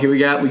Here we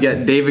got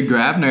David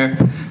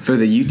Grabner for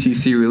the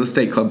UTC Real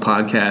Estate Club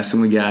podcast,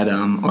 and we got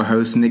our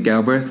hosts Nick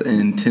Galbraith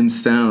and Tim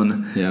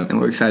Stone. Yep. And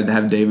we're excited to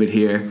have David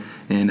here,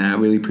 and I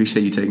really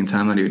appreciate you taking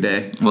time out of your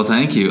day. Well,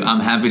 thank you. I'm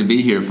happy to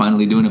be here,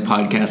 finally doing a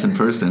podcast in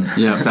person.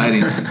 It's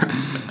exciting.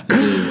 It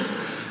is.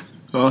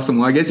 Awesome.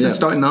 Well, I guess just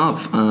starting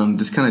off,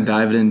 just kind of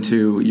diving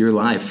into your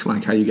life,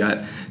 like how you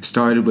got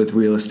started with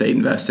real estate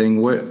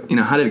investing.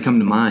 How did it come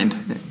to mind,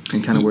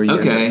 and kind of where you are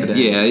today?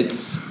 Yeah,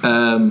 it's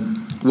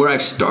where I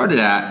started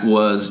at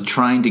was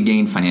trying to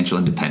gain financial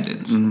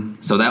independence.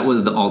 Mm-hmm. So that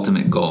was the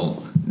ultimate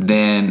goal.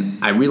 Then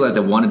I realized I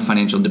wanted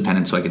financial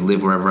independence so I could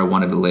live wherever I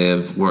wanted to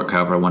live, work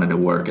however I wanted to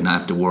work, and not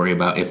have to worry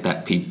about if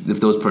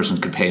those persons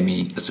could pay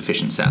me a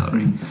sufficient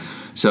salary.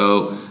 Mm-hmm.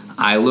 So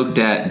I looked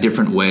at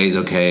different ways,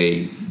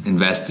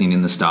 investing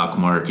in the stock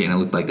market, and it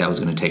looked like that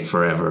was going to take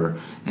forever.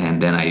 And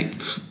then I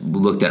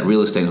looked at real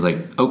estate and was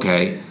like,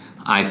 okay,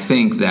 I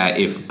think that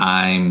if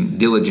I'm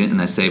diligent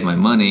and I save my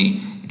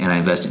money and I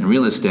invest in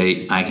real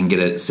estate, I can get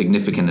a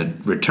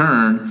significant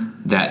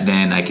return that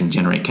then I can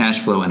generate cash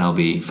flow and I'll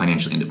be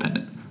financially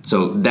independent.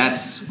 So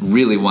that's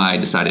really why I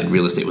decided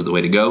real estate was the way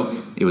to go.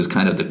 It was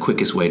kind of the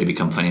quickest way to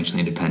become financially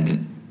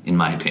independent, in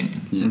my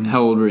opinion. Yeah.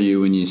 How old were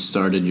you when you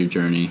started your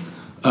journey?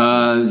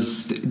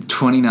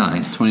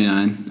 29.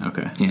 29?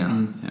 Okay.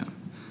 Yeah. Yeah.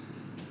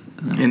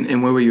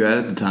 And where were you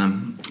at the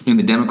time? In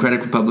the Democratic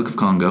Republic of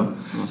Congo.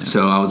 Awesome.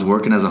 So I was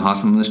working as a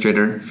hospital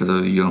administrator. For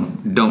those of you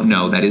who don't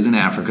know, that is in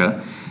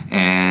Africa.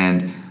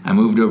 And I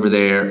moved over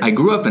there. I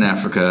grew up in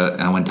Africa.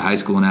 I went to high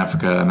school in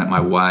Africa. I met my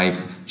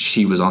wife.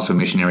 She was also a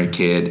missionary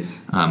kid.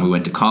 We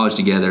went to college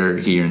together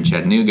here in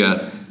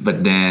Chattanooga.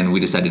 But then we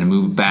decided to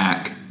move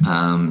back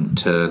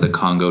to the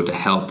Congo to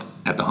help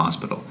at the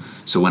hospital.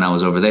 So when I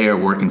was over there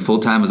working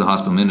full-time as a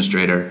hospital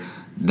administrator,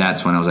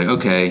 that's when I was like,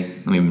 okay,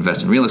 let me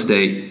invest in real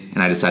estate.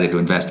 And I decided to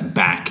invest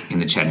back in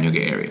the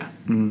Chattanooga area.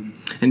 Mm-hmm.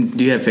 And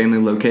do you have family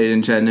located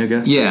in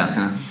Chattanooga?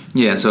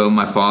 Yeah. So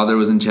my father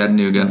was in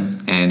Chattanooga,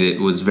 and it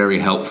was very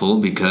helpful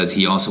because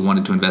he also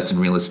wanted to invest in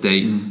real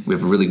estate. Mm-hmm. We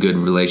have a really good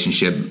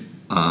relationship.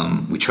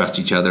 We trust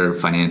each other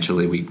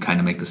financially. We kind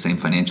of make the same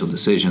financial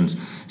decisions.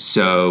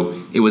 So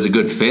it was a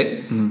good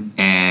fit. Mm-hmm.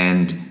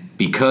 And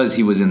because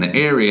he was in the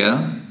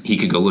area, he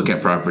could go look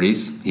at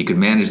properties. He could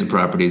manage the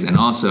properties. And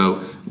also,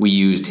 we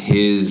used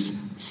his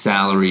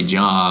salary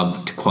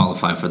job to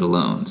qualify for the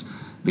loans,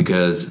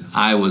 because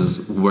I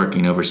was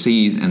working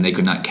overseas and they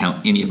could not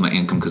count any of my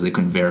income because they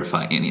couldn't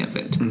verify any of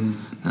it.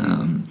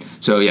 Mm-hmm.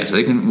 So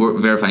they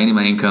couldn't verify any of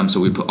my income, so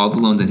we put all the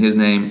loans in his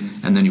name,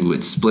 and then we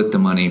would split the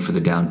money for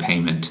the down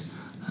payment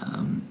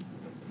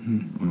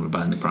when we were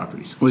buying the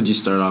properties. Would you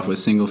start off with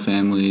single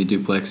family,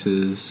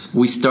 duplexes?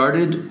 We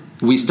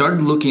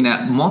started looking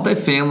at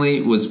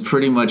multifamily. Was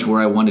pretty much where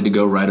I wanted to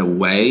go right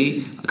away,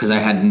 because I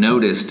had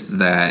noticed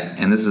that,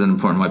 and this is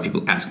important why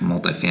people ask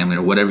multifamily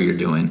or whatever you're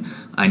doing,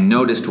 I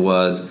noticed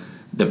was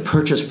the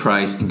purchase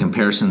price in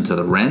comparison to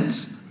the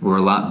rents were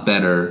a lot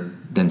better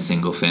than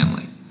single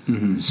family.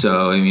 Mm-hmm.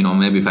 So,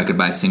 maybe if I could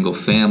buy single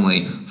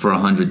family for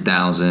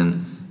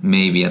 $100,000,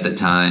 maybe at the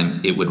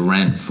time it would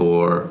rent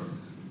for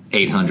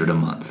 $800 a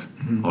month,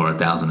 mm-hmm. or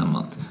 $1,000 a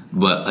month.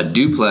 But a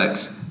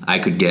duplex I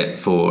could get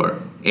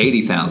for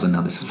 $80,000.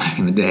 Now this is back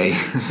in the day.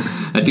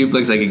 A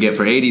duplex I could get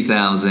for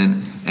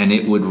 $80,000, and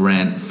it would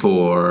rent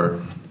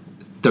for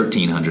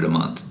 $1,300 a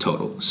month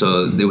total.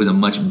 So it was a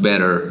much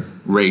better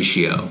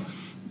ratio,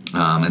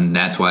 and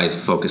that's why I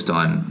focused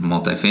on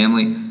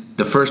multifamily.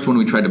 The first one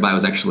we tried to buy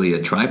was actually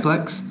a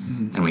triplex,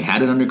 mm-hmm. and we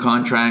had it under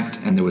contract,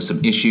 and there was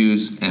some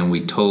issues, and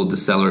we told the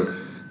seller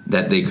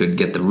that they could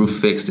get the roof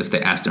fixed if they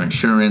asked their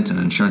insurance, and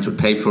insurance would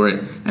pay for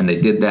it, and they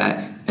did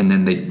that, and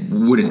then they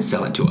wouldn't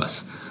sell it to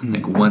us. Mm-hmm.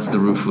 Like, once the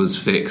roof was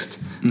fixed,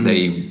 mm-hmm.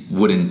 they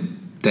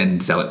wouldn't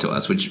then sell it to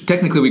us, which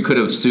technically we could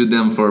have sued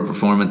them for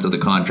performance of the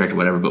contract or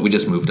whatever, but we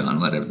just moved on,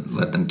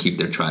 let them keep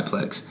their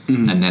triplex.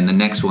 Mm-hmm. And then the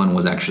next one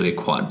was actually a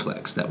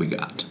quadplex that we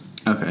got.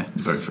 Okay.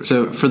 The very first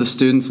so one. For the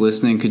students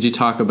listening, could you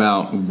talk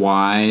about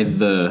why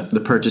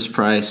the purchase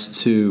price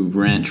to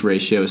rent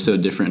ratio is so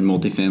different in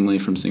multifamily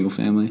from single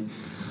family?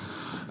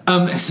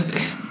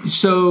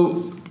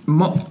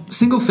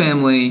 Single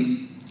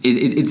family,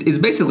 it's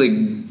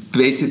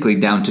basically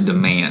down to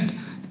demand.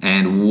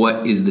 And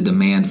what is the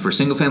demand for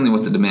single family?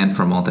 What's the demand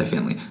for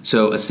multifamily?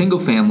 So a single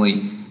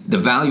family, the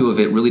value of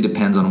it really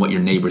depends on what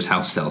your neighbor's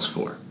house sells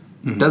for.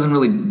 Mm-hmm. It doesn't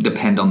really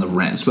depend on the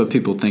rent. It's what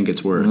people think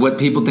it's worth. What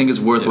people think is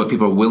worth, what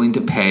people are willing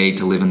to pay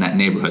to live in that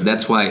neighborhood.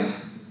 That's why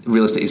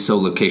real estate is so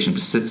location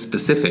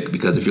specific,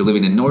 because if you're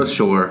living in North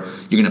Shore,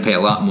 you're going to pay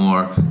a lot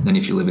more than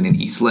if you're living in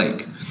East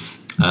Lake.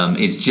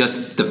 It's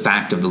just the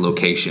fact of the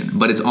location,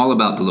 but it's all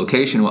about the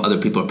location, what other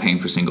people are paying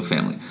for single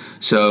family.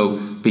 So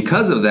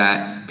because of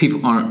that,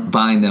 people aren't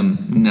buying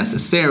them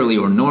necessarily,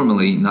 or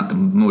normally, not the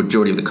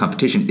majority of the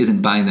competition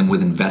isn't buying them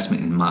with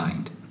investment in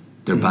mind.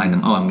 They're mm-hmm. buying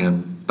them, I'm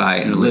going to buy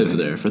it and live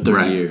there for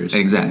 30 years.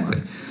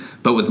 Exactly.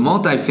 But with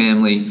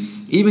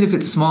multifamily, even if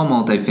it's small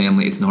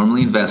multifamily, it's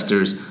normally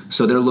investors,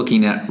 so they're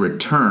looking at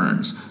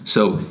returns.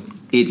 So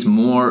it's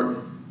more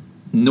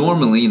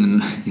normally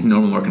in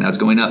normal market, now it's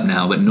going up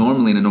now, but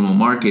normally in a normal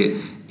market,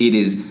 It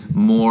is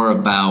more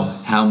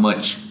about how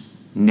much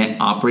net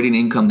operating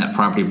income that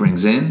property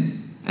brings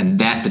in, and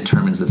that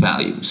determines the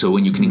value. So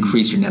when you can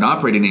increase your net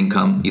operating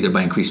income, either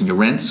by increasing your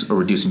rents or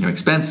reducing your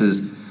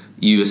expenses,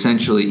 you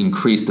essentially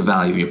increase the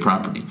value of your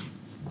property.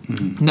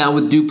 Mm-hmm. Now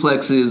with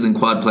duplexes and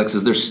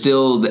quadplexes, there's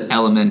still the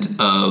element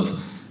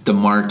of the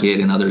market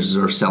and others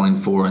are selling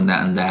for and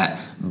that.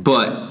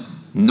 But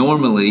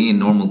normally, in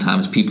normal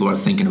times, people are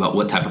thinking about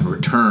what type of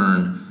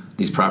return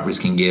these properties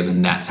can give,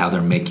 and that's how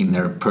they're making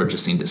their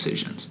purchasing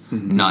decisions.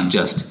 Mm-hmm. Not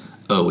just,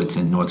 oh, it's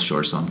in North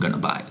Shore, so I'm going to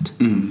buy it.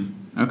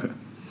 Mm-hmm. Okay.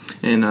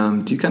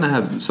 And do you kind of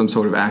have some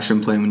sort of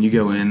action plan when you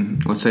go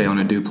in, let's say on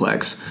a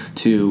duplex,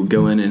 to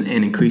go in and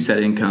increase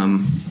that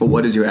income? But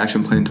what is your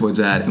action plan towards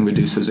that and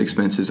reduce those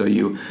expenses? Are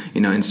you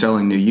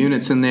installing new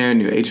units in there,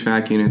 new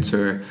HVAC units,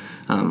 or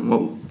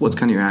what's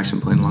kind of your action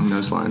plan along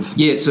those lines?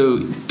 Yeah,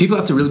 so people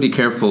have to really be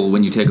careful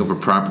when you take over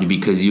property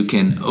because you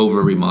can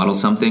over-remodel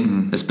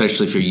something,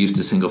 especially if you're used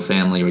to single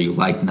family or you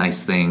like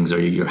nice things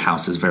or your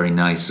house is very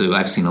nice. So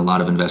I've seen a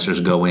lot of investors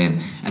go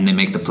in and they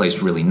make the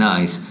place really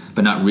nice,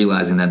 but not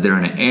realizing that they're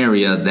in an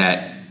area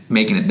that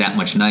making it that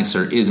much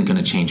nicer isn't going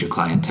to change your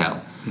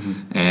clientele.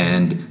 Mm-hmm.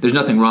 And there's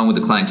nothing wrong with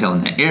the clientele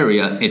in the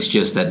area. It's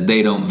just that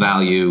they don't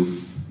value,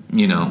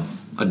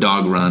 a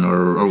dog run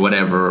or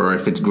whatever, or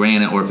if it's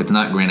granite or if it's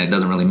not granite, it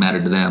doesn't really matter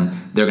to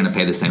them. They're going to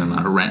pay the same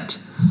amount of rent.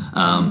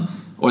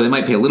 Or they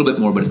might pay a little bit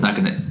more, but it's not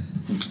going to,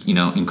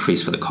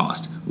 increase for the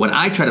cost. What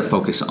I try to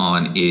focus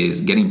on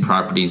is getting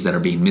properties that are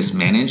being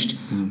mismanaged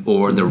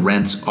or the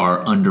rents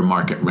are under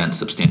market rent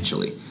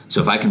substantially. So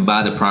if I can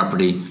buy the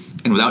property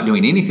and without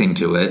doing anything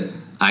to it,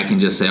 I can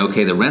just say,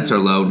 okay, the rents are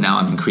low, now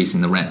I'm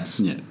increasing the rents.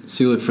 Yeah.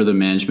 So you look for the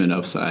management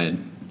upside.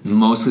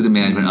 Mostly the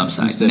management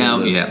upside. Instead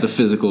of the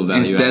physical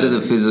value. Instead of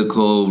the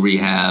physical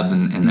rehab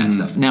and that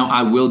stuff. Now,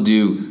 I will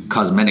do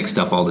cosmetic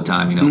stuff all the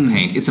time,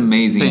 paint. It's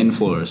amazing. Paint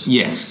floors.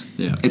 Yes.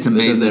 Yeah. It's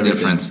amazing the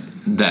difference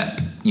that,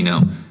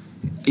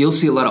 you'll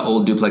see a lot of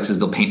old duplexes,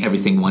 they'll paint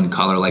everything one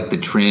color, like the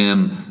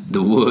trim,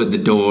 the wood, the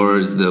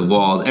doors, the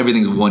walls,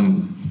 everything's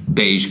one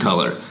beige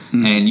color.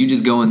 Mm. And you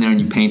just go in there and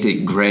you paint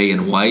it gray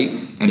and white,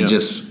 and it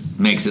just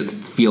makes it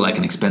feel like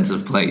an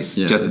expensive place,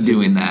 just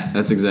doing that.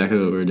 That's exactly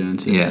what we're doing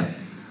too.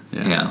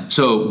 Yeah.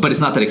 So, but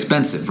it's not that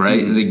expensive,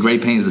 right? The gray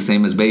paint is the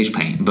same as beige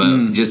paint,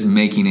 but just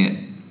making it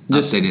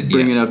updated.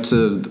 Bring it up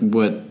to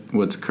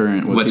what's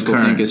current, what people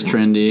think is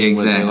trendy, and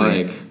what they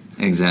like.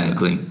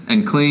 Exactly. So.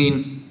 And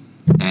clean,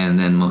 and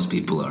then most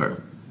people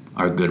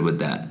are good with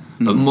that.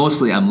 But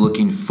mostly I'm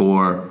looking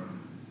for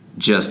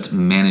just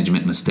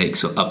management mistakes,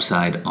 so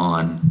upside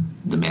on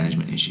the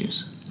management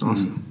issues.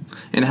 Awesome.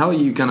 And how are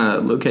you kind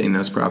of locating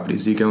those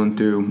properties? Are you going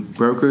through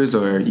brokers,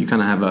 or you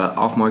kind of have an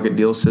off-market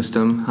deal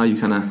system? How are you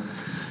kind of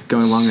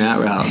going along that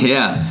route?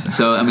 Yeah.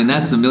 So,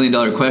 that's the $1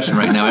 million question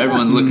right now.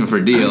 Everyone's looking for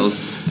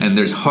deals, and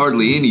there's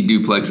hardly any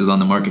duplexes on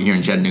the market here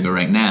in Chattanooga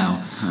right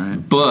now. Right.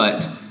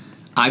 But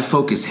I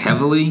focus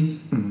heavily.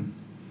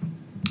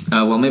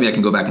 Well, maybe I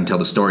can go back and tell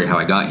the story how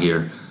I got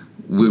here.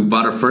 We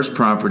bought our first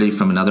property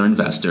from another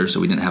investor, so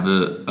we didn't have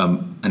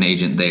an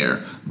agent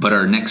there. But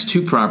our next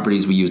two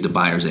properties, we used a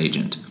buyer's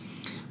agent.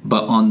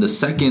 But on the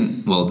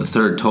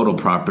third total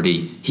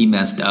property, he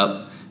messed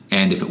up.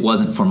 And if it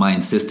wasn't for my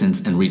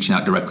insistence and reaching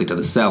out directly to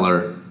the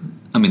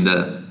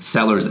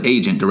seller's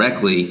agent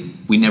directly,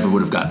 we never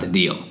would have got the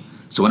deal.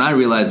 So when I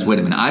realized, wait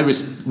a minute, I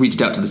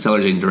reached out to the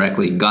seller's agent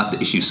directly, got the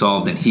issue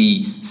solved, and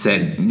he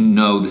said,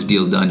 no, this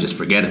deal's done, just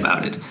forget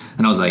about it.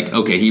 And I was like,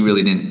 okay, he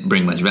really didn't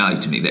bring much value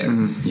to me there.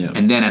 Mm-hmm. Yeah.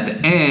 And then at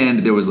the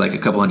end, there was like a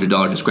couple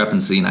 $100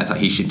 discrepancy, and I thought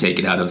he should take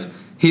it out of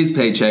his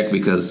paycheck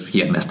because he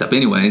had messed up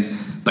anyways.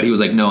 But he was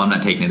like, no, I'm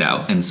not taking it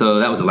out. And so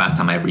that was the last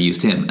time I ever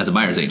used him as a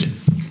buyer's agent.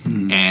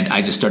 And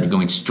I just started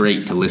going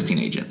straight to listing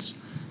agents.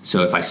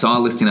 So if I saw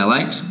a listing I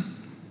liked,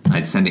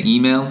 I'd send an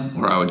email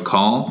or I would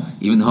call,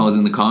 even though I was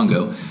in the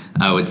Congo.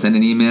 I would send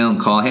an email and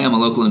call, hey, I'm a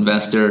local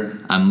investor.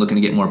 I'm looking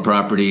to get more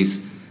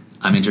properties.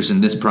 I'm interested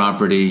in this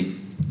property.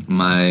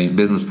 My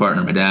business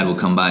partner, my dad, will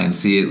come by and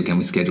see it. Can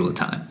we schedule a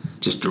time?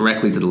 Just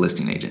directly to the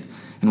listing agent.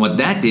 And what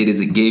that did is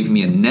it gave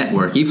me a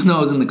network. Even though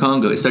I was in the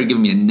Congo, it started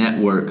giving me a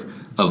network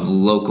of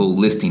local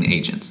listing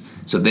agents.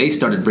 So they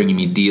started bringing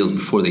me deals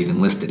before they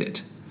even listed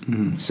it.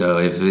 Mm-hmm. So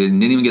if it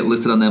didn't even get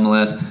listed on the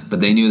MLS,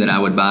 but they knew that I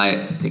would buy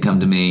it, they come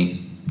to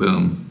me,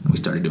 boom, and we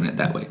started doing it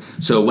that way.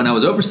 So when I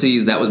was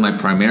overseas, that was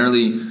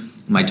primarily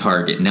my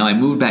target. Now I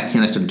moved back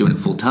here and I started doing it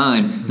full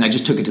time, and I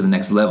just took it to the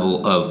next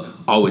level of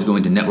always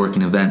going to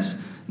networking events,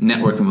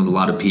 networking with a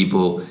lot of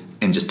people,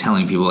 and just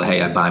telling people,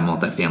 hey, I buy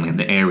multifamily in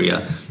the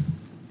area.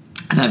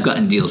 And I've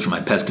gotten deals from my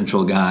pest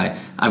control guy.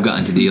 I've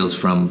gotten to deals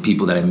from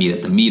people that I meet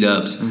at the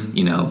meetups,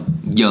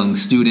 young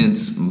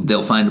students.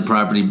 They'll find a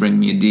property, bring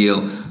me a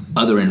deal.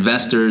 Other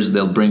investors,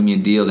 they'll bring me a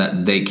deal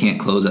that they can't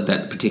close at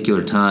that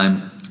particular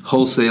time.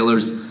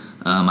 Wholesalers,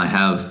 I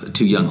have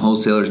 2 young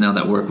wholesalers now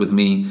that work with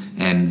me,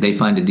 and they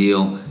find a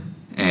deal,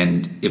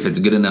 and if it's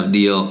a good enough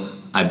deal,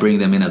 I bring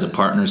them in as a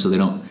partner so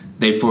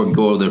they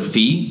forego their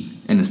fee,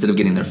 and instead of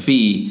getting their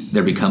fee,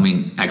 they're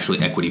becoming actually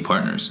equity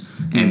partners.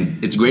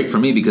 And it's great for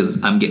me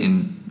because I'm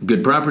getting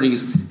good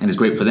properties, and it's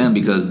great for them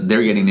because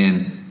they're getting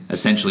in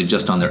essentially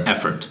just on their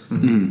effort. They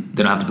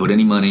don't have to put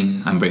any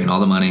money. I'm bringing all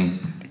the money.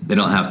 They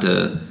don't have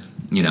to,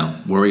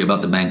 worry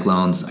about the bank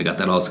loans. I got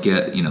that all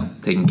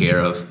taken care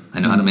of.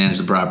 I know how to manage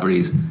the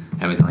properties,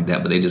 everything like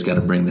that. But they just got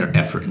to bring their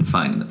effort in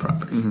finding the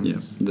property. Yeah,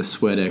 the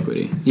sweat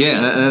equity.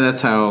 Yeah,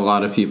 that's how a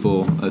lot of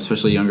people,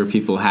 especially younger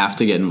people, have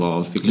to get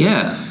involved because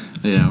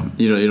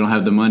you don't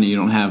have the money, you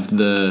don't have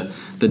the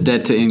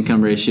debt to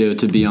income ratio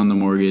to be on the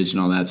mortgage and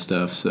all that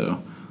stuff.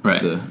 So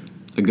it's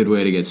a good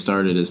way to get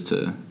started is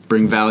to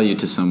bring value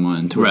to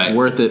someone to it's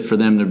worth it for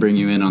them to bring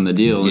you in on the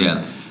deal.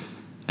 And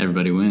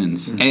everybody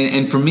wins.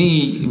 And for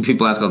me,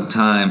 people ask all the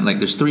time, like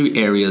there's 3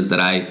 areas that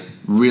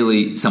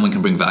someone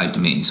can bring value to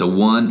me. So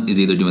one is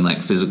either doing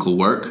like physical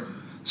work.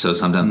 So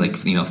sometimes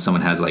if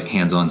someone has like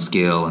hands-on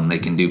skill and they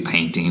can do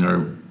painting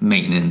or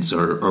maintenance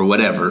or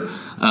whatever,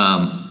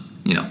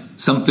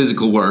 some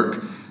physical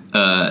work.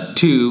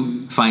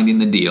 2, finding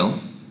the deal.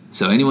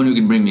 So anyone who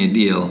can bring me a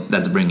deal,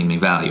 that's bringing me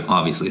value,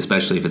 obviously,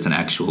 especially if it's an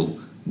actual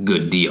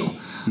good deal.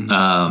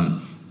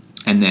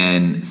 And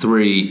then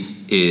 3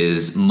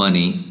 is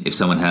money. If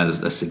someone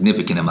has a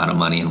significant amount of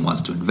money and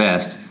wants to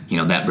invest,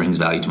 that brings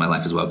value to my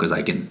life as well because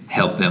I can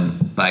help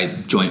them by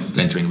joint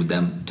venturing with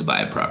them to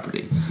buy a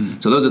property.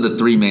 So those are the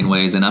 3 main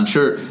ways, and I'm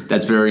sure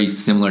that's very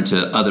similar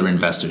to other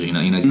investors.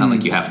 It's not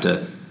like you have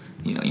to,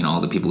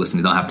 all the people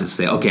listening don't have to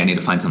say, okay, I need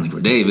to find something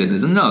for David.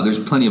 No, there's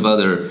plenty of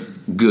other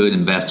good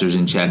investors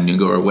in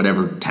Chattanooga or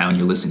whatever town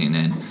you're listening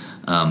in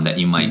that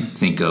you might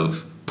think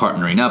of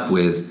partnering up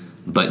with,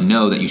 but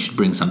know that you should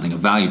bring something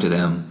of value to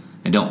them.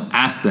 And don't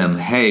ask them,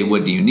 hey,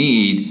 what do you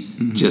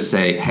need? Just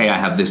say, hey, I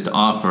have this to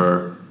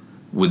offer.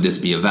 Would this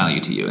be of value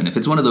to you? And if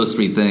it's one of those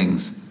 3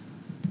 things,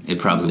 it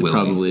probably will be.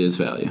 It probably is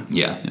value.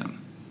 Yeah.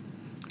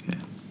 Okay.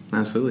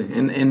 Absolutely.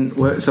 And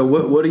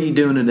what are you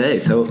doing today?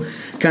 So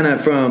kind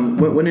of from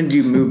when did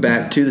you move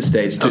back to the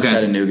States, to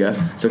Chattanooga?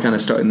 So kind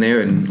of starting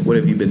there, and what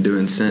have you been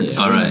doing since?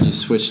 All right. You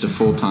switched to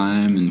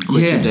full-time and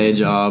quit your day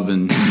job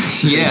and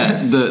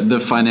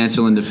the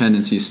financial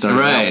independence you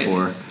started out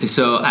for.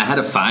 So I had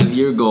a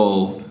 5-year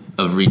goal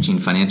of reaching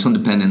financial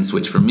independence,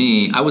 which for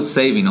me, I was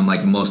saving on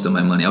like most of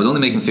my money. I was only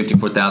making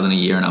 $54,000 a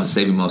year, and I was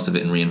saving most of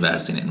it and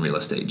reinvesting it in real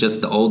estate.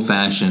 Just the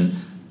old-fashioned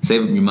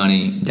save up your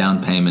money,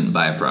 down payment, and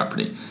buy a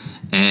property.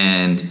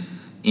 And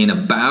in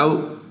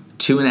about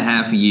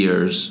 2.5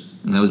 years,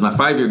 and that was my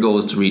 5-year goal,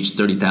 was to reach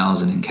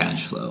 $30,000 in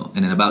cash flow.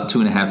 And in about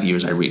 2.5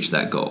 years, I reached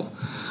that goal.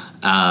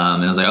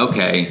 And I was like,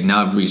 okay,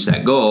 now I've reached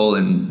that goal,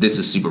 and this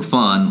is super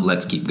fun.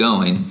 Let's keep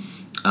going.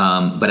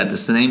 But at the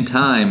same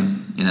time,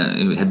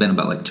 it had been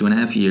about like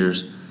 2.5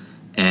 years,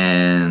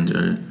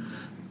 or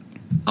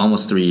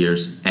almost 3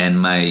 years, and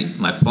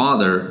my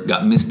father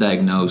got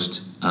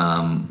misdiagnosed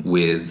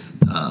with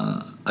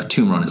a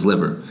tumor on his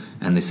liver,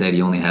 and they said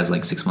he only has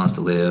like 6 months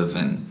to live,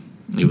 and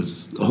it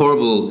was a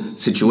horrible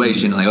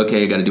situation. Like,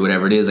 okay, I got to do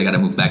whatever it is. I got to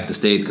move back to the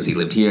States because he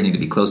lived here. I need to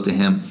be close to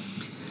him.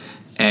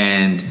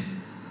 And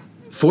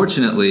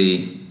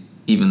fortunately,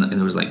 even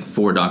there was like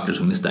 4 doctors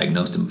who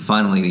misdiagnosed him.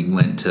 Finally, he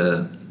went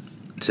to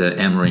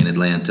Emory in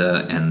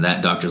Atlanta, and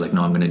that doctor's like,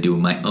 no, I'm going to do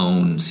my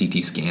own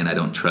CT scan. I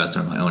don't trust,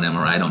 or my own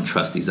MRI. I don't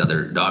trust these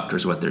other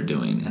doctors, what they're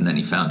doing. And then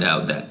he found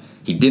out that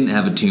he didn't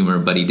have a tumor,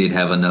 but he did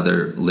have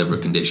another liver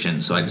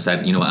condition. So I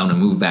decided, I'm going to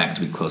move back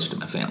to be closer to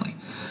my family.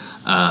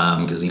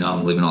 Because,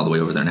 I'm living all the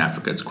way over there in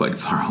Africa. It's quite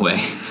far away.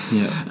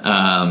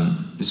 Yeah.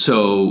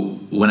 So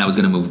when I was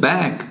going to move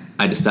back,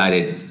 I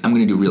decided I'm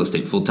going to do real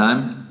estate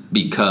full-time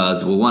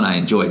because, well, 1, I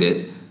enjoyed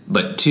it.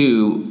 But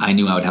 2, I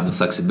knew I would have the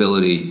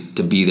flexibility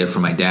to be there for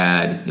my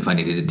dad if I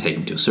needed to take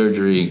him to a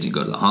surgery, to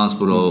go to the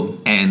hospital,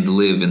 and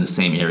live in the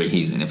same area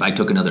he's in. If I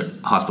took another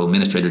hospital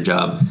administrator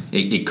job,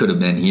 it could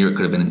have been here, it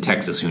could have been in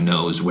Texas, who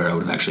knows where I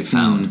would have actually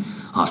found a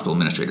hospital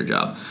administrator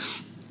job.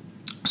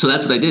 So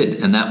that's what I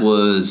did, and that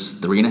was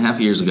 3.5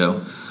 years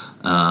ago.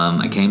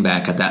 I came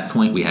back. At that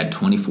point, we had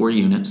 24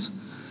 units,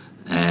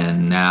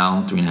 and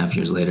now, 3.5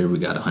 years later, we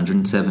got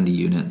 170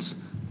 units.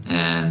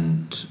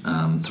 And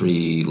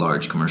 3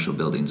 large commercial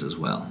buildings as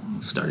well.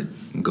 Started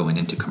going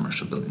into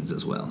commercial buildings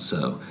as well.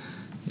 So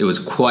it was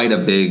quite a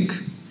big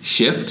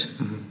shift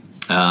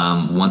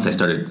once I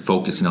started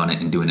focusing on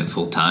it and doing it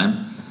full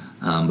time.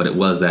 But it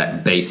was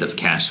that base of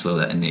cash flow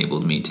that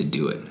enabled me to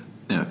do it.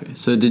 Okay.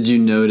 So did you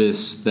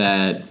notice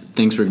that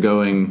things were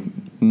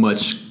going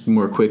much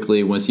more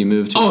quickly once you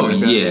moved to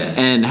America? Oh, yeah.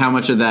 And how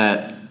much of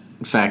that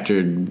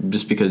factored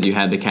just because you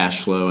had the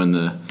cash flow and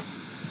the...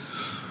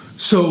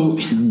 So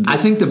I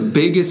think the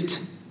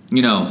biggest,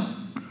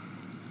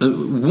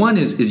 one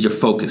is your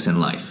focus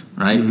in life,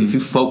 right? If you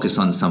focus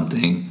on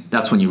something,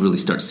 that's when you really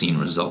start seeing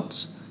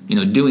results.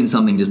 Doing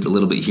something just a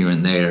little bit here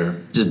and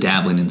there, just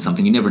dabbling in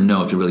something, you never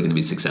know if you're really going to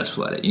be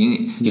successful at it.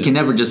 You can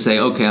never just say,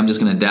 okay, I'm just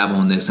going to dabble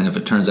in this, and if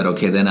it turns out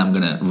okay, then I'm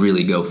going to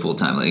really go full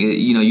time. Like,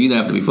 you either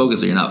have to be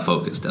focused or you're not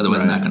focused.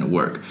 Otherwise, it's not going to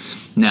work.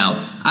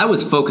 Now, I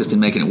was focused in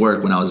making it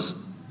work when I was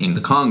in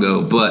the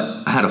Congo,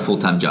 but I had a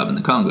full-time job in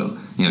the Congo,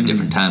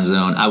 different time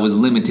zone. I was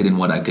limited in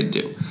what I could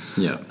do.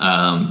 Yeah.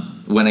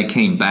 When I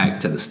came back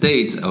to the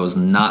States, I was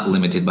not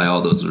limited by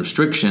all those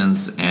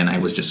restrictions, and I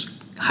was just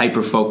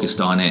hyper-focused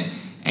on it,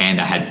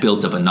 and I had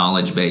built up a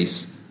knowledge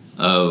base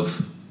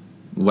of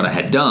what I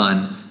had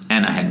done,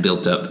 and I had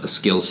built up a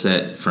skill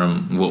set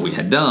from what we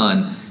had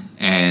done,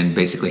 and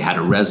basically had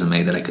a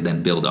resume that I could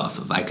then build off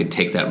of. I could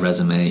take that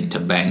resume to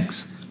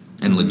banks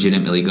and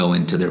legitimately go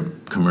into their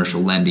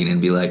commercial lending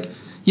and be like,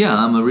 yeah,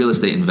 I'm a real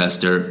estate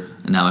investor,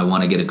 and now I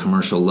want to get a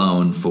commercial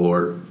loan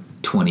for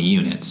 20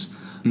 units.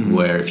 Mm-hmm.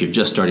 Where if you're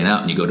just starting out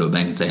and you go to a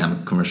bank and say,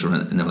 I'm a commercial,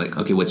 and they're like,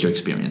 okay, what's your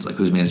experience? Like,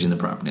 who's managing the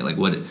property? Like,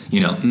 what,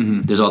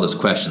 there's all those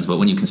questions. But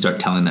when you can start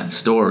telling that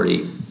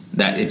story,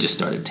 that it just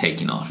started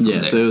taking off from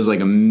there. So it was like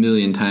a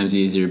million times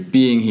easier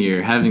being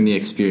here, having the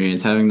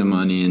experience, having the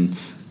money, and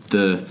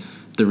the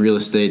real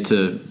estate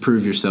to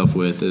prove yourself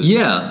with. And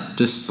did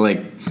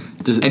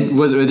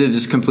it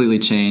just completely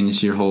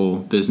change your whole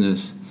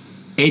business?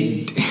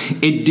 It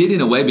did in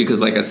a way, because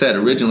like I said,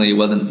 originally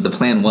the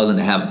plan wasn't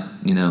to have,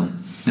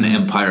 an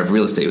empire of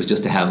real estate. It was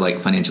just to have like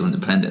financial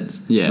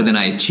independence. Yeah. But then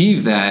I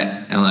achieved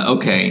that, and I'm like,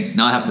 okay,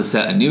 now I have to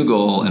set a new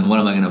goal, and what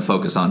am I going to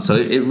focus on? So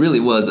it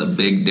really was a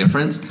big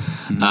difference.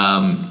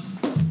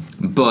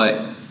 Mm-hmm.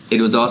 But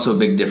it was also a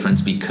big difference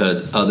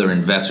because other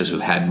investors who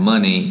had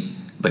money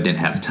but didn't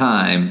have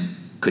time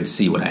could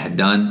see what I had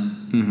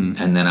done.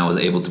 Mm-hmm. And then I was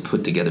able to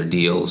put together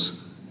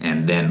deals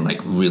and then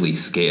like really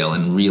scale,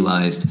 and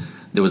realized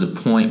there was a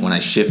point when I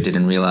shifted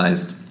and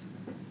realized,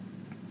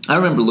 I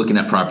remember looking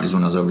at properties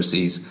when I was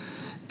overseas,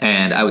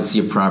 and I would see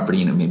a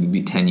property, maybe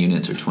be 10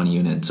 units or 20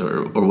 units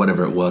or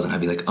whatever it was, and I'd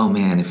be like, oh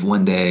man, if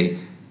one day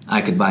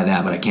I could buy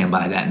that, but I can't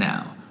buy that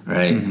now,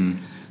 right? Mm-hmm.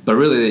 But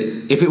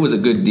really, if it was a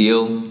good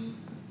deal,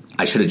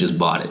 I should have just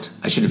bought it.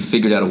 I should have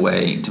figured out a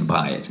way to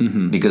buy it.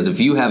 Mm-hmm. Because if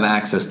you have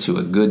access to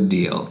a good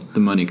deal, the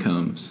money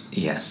comes.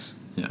 Yes.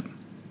 Yeah.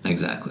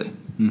 Exactly.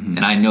 Mm-hmm.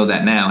 And I know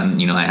that now,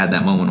 and I had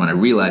that moment when I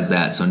realized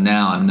that, so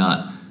now I'm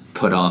not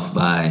put off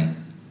by,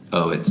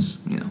 it's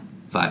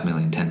 5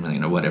 million, 10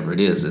 million, or whatever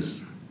it is.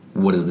 It's,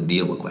 what does the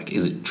deal look like?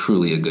 Is it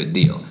truly a good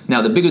deal?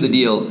 Now, the bigger the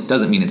deal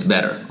doesn't mean it's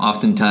better.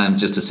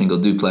 Oftentimes, just a single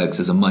duplex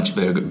is a much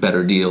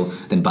better deal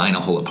than buying a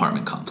whole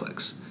apartment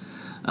complex.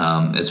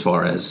 As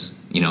far as,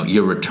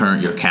 your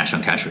return, your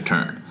cash-on-cash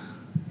return.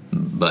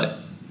 But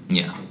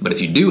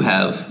if you do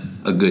have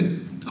a good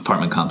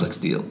apartment complex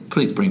deal,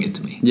 please bring it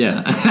to me.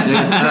 Yeah.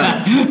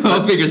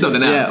 I'll figure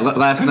something out. Yeah,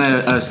 last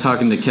night I was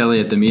talking to Kelly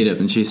at the meetup,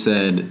 and she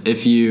said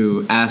if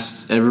you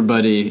asked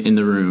everybody in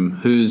the room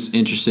who's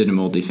interested in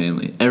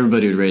multifamily,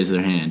 everybody would raise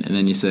their hand. And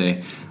then you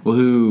say, well,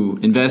 who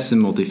invests in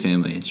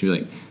multifamily? And she'd be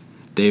like,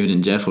 David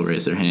and Jeff will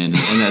raise their hand.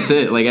 And that's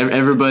it. Like,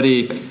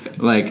 everybody,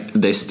 like,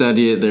 they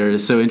study it, they're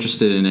so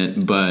interested in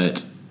it,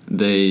 but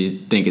they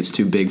think it's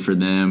too big for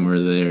them, or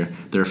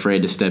they're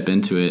afraid to step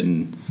into it.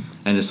 And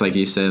just like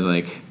you said,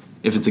 like,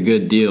 if it's a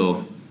good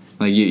deal,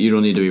 like you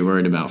don't need to be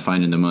worried about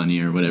finding the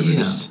money or whatever.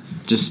 Yeah.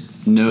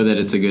 Just know that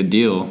it's a good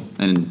deal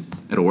and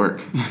it'll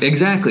work.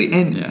 Exactly.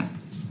 And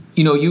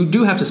you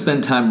do have to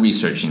spend time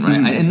researching, right?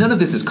 Mm-hmm. And none of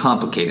this is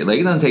complicated. Like,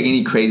 it doesn't take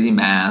any crazy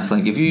math.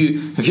 Like, if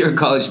you're a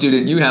college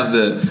student, you have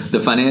the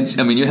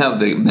financial. I mean, you have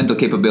the mental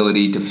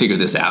capability to figure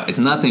this out. It's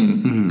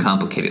nothing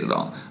complicated at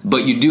all.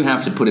 But you do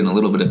have to put in a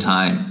little bit of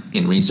time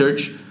in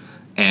research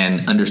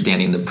and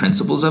understanding the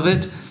principles of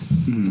it.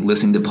 Mm-hmm.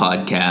 Listening to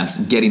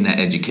podcasts, getting that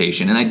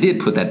education, and I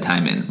did put that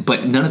time in,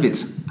 but none of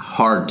it's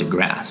hard to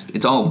grasp.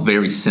 It's all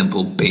very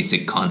simple,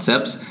 basic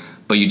concepts,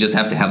 but you just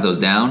have to have those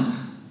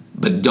down.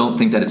 But don't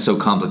think that it's so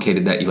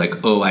complicated that you're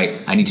like,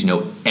 I need to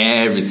know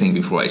everything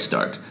before I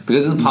start,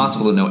 because it's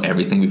impossible to know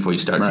everything before you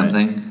start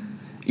something.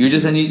 You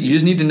just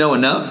need to know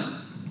enough,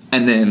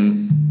 and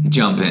then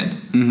jump in.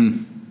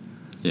 Mm-hmm.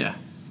 Yeah,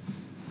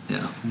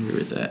 I agree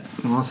with that.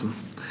 Awesome.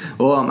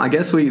 Well, I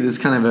guess this is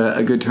kind of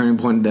a good turning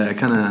point to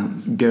kind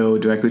of go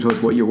directly towards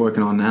what you're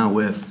working on now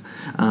with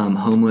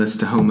homeless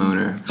to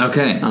homeowner.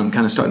 Okay. Kind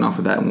of starting off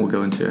with that, and we'll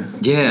go into it.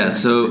 Yeah,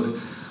 so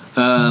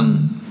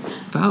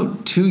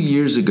about 2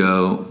 years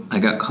ago, I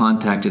got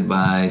contacted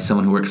by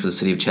someone who works for the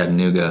city of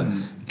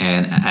Chattanooga,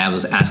 and I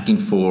was asking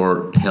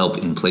for help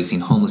in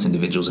placing homeless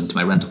individuals into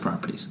my rental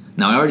properties.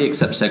 Now, I already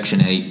accept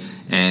Section 8,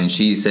 and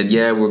she said,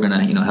 yeah, we're going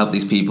to help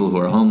these people who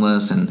are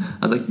homeless. And I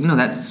was like,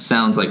 that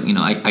sounds like,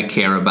 I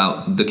care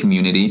about the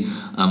community.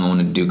 I want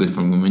to do good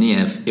for the community.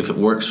 And if it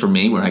works for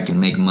me, where I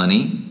can make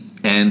money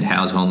and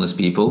house homeless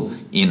people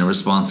in a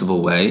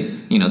responsible way,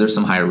 there's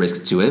some higher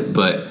risks to it.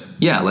 But,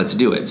 yeah, let's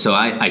do it. So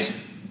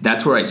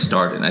that's where I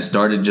started. I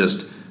started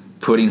just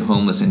putting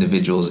homeless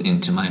individuals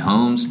into my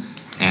homes.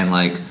 And,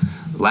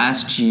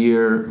 last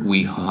year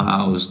we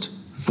housed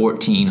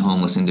 14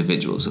 homeless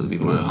individuals. So the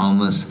people were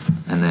homeless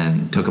and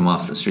then took them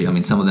off the street. I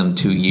mean, some of them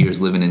 2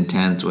 years living in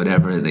tents,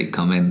 whatever. They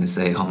come in and they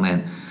say, oh,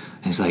 man,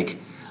 it's like,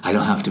 I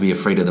don't have to be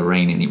afraid of the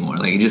rain anymore.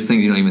 Like, just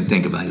things you don't even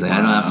think about. He's like, I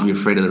don't have to be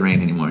afraid of the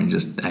rain anymore.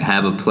 I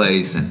have a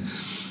place.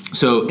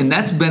 And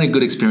that's been a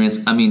good experience.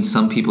 I mean,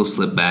 some people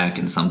slip back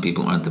and some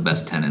people aren't the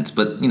best tenants.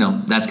 But,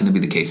 that's going to be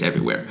the case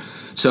everywhere.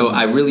 So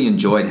I really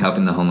enjoyed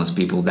helping the homeless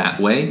people that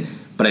way.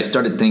 But I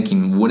started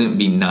thinking, wouldn't it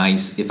be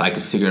nice if I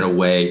could figure out a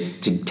way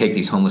to take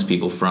these homeless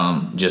people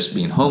from just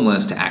being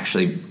homeless to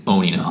actually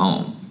owning a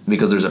home?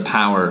 Because there's a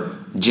power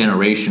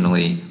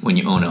generationally, when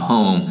you own a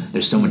home,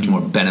 there's so much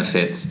more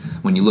benefits.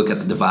 When you look at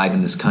the divide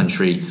in this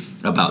country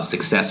about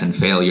success and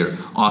failure,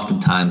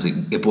 oftentimes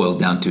it boils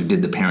down to,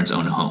 did the parents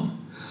own a home?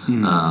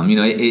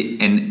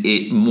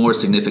 It more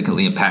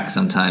significantly impacts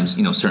sometimes,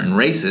 certain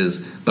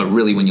races, but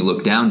really when you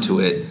look down to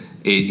it,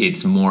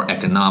 it's more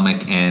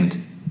economic, and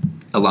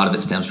a lot of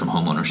it stems from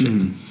home ownership.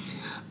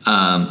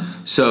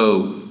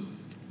 So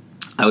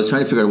I was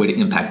trying to figure out a way to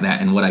impact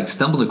that, and what I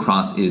stumbled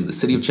across is the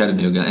city of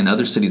Chattanooga, and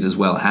other cities as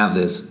well have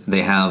this.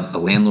 They have a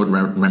landlord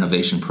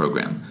renovation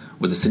program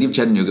where the city of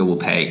Chattanooga will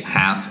pay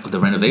half of the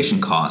renovation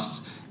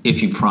costs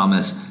if you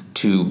promise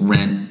to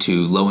rent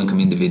to low-income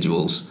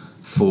individuals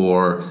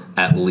for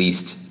at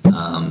least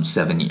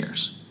 7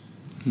 years.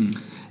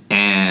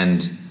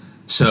 And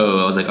so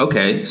I was like,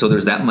 okay, so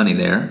there's that money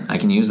there. I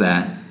can use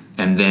that.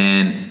 And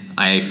then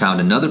I found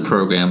another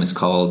program. It's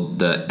called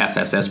the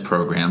FSS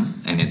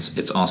program, and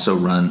it's also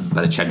run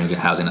by the Chattanooga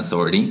Housing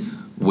Authority,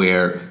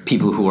 where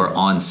people who are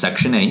on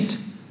Section 8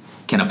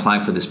 can apply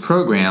for this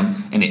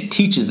program, and it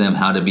teaches them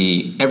how to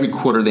be, every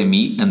quarter they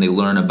meet and they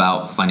learn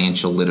about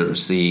financial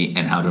literacy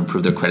and how to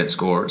improve their credit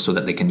score so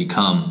that they can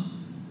become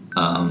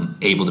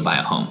able to buy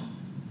a home.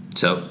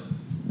 So,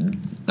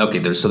 okay,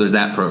 there's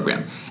that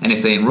program. And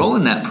if they enroll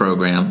in that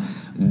program,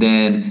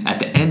 then at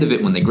the end of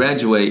it, when they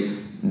graduate,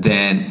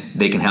 then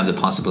they can have the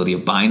possibility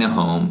of buying a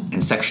home,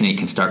 and Section 8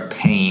 can start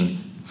paying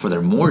for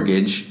their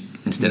mortgage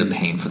instead of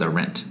paying for their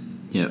rent.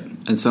 Yep.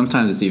 And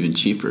sometimes it's even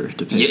cheaper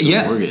to pay for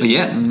the mortgage.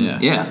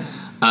 Yeah.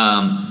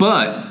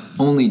 But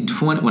only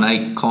 20, when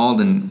I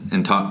called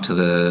and talked to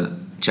the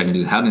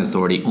Chattanooga Housing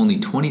Authority, only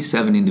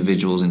 27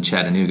 individuals in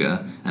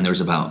Chattanooga, and there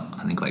was about,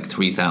 I think, like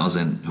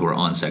 3,000 who were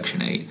on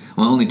Section 8.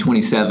 Well, only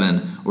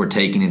 27 were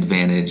taking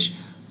advantage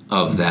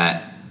of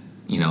that,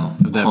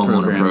 of that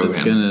homeowner program. That's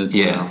going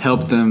to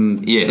help them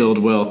build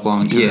wealth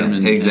long term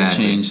and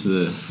change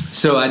the.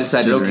 So I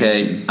decided,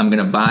 okay, I'm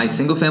going to buy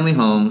single-family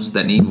homes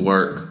that need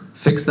work,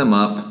 fix them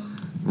up,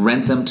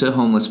 rent them to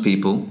homeless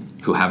people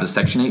who have a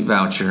Section 8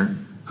 voucher,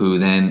 who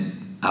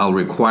then I'll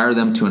require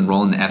them to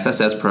enroll in the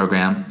FSS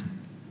program.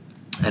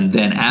 And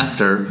then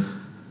after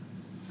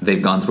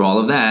they've gone through all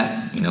of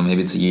that,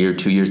 maybe it's a year,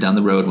 2 years down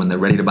the road, when they're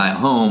ready to buy a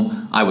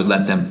home, I would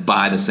let them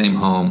buy the same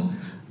home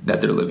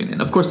that they're living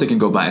in. Of course, they can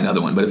go buy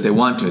another one, but if they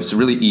want to, it's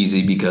really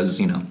easy because,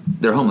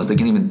 they're homeless. They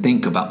can't even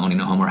think about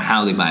owning a home or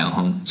how they buy a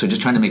home. So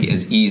just trying to make it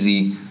as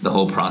easy, the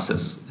whole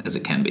process, as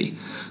it can be.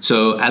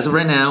 So as of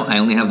right now, I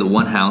only have the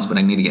one house, but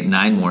I need to get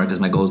 9 more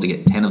because my goal is to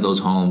get 10 of those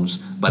homes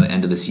by the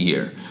end of this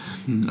year.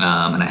 And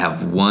I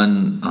have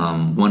one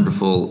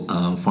wonderful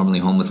formerly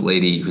homeless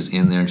lady who's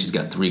in there, and she's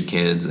got 3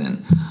 kids,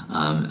 and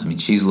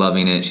she's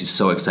loving it. She's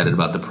so excited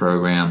about the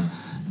program,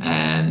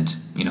 and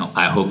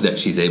I hope that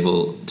she's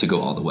able to go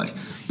all the way.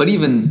 But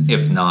even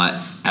if not,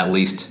 at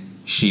least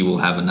she will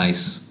have a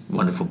nice,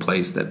 wonderful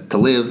place to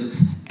live,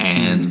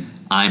 and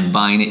I'm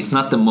buying it. It's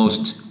not the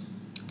most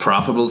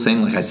profitable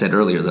thing. Like I said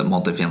earlier, that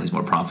multifamily is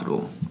more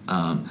profitable.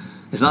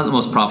 It's not the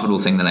most profitable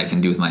thing that I can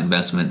do with my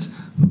investments,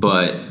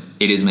 but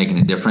it is making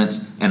a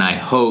difference, and I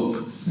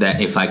hope that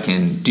if I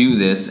can do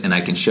this and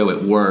I can show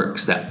it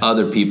works, that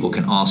other people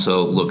can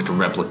also look to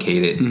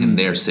replicate it in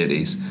their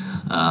cities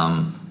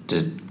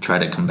to try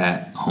to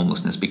combat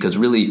homelessness, because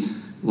really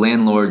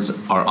landlords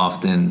are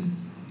often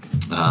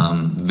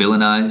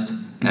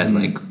villainized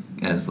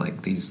as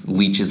like these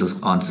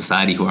leeches on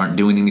society who aren't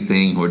doing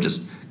anything, who are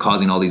just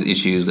causing all these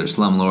issues. They're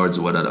slumlords,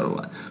 what.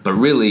 But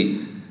really,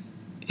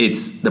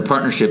 it's the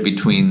partnership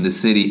between the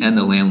city and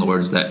the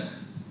landlords that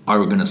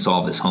are going to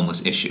solve this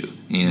homeless issue.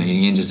 You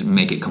can't just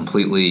make it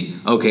completely,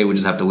 okay, we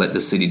just have to let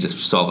the city just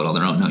solve it on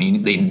their own. No,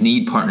 they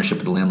need partnership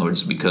with the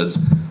landlords because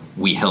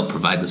we help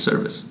provide the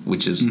service,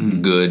 which is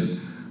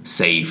good,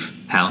 safe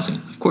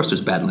housing. Of course,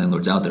 there's bad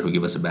landlords out there who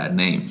give us a bad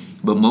name,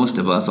 but most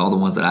of us, all the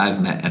ones that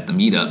I've met at the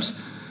meetups,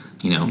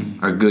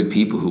 are good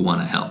people who want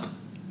to help.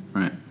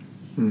 Right.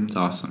 It's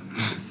awesome.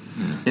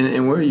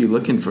 And where are you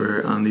looking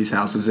for these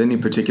houses? Any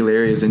particular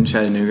areas in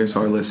Chattanooga,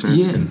 so our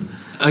listeners can...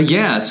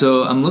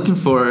 So I'm looking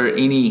for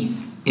any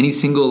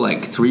single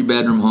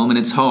 3-bedroom home, and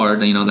it's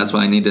hard. That's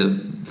why I need to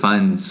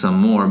find some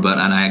more.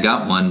 And I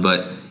got one,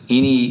 but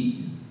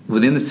any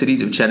within the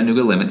city of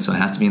Chattanooga limits. So it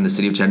has to be in the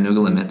city of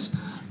Chattanooga limits.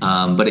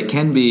 But it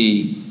can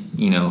be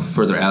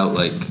further out,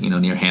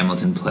 near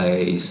Hamilton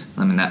Place.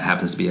 That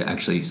happens to be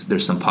actually,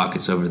 there's some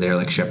pockets over there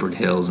like Shepherd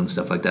Hills and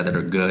stuff like that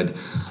are good.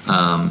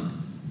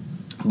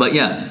 But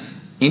yeah,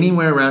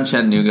 anywhere around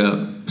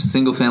Chattanooga.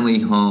 Single family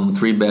home,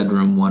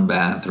 3-bedroom,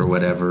 1-bath, or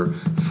whatever,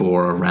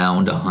 for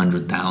around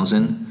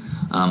 $100,000.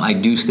 I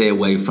do stay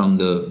away from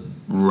the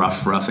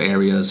rough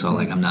areas, so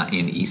I'm not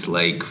in East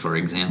Lake, for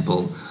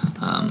example,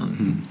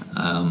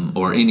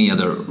 or any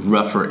other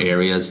rougher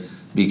areas,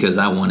 because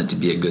I want it to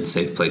be a good,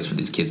 safe place for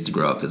these kids to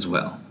grow up as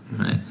well.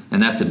 Right?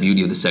 And that's the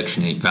beauty of the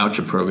Section 8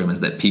 voucher program,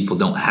 is that people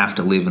don't have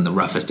to live in the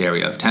roughest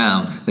area of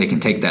town. They can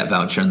take that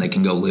voucher and they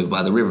can go live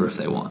by the river if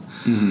they want.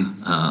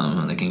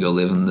 They can go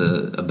live in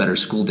a better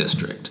school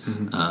district.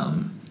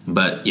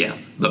 But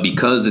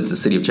because it's a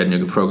City of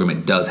Chattanooga program,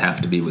 it does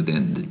have to be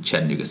within the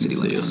Chattanooga city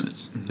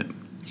limits.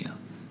 Yeah.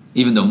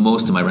 even though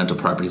most of my rental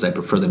properties, I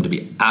prefer them to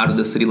be out of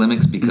the city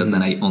limits because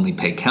then I only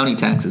pay county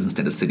taxes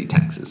instead of city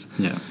taxes.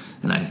 Yeah.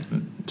 And I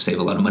save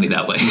a lot of money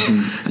that way.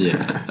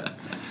 Yeah.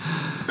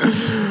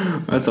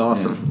 That's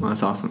awesome. Yeah.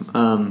 That's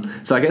awesome.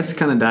 So I guess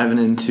kind of diving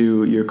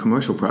into your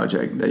commercial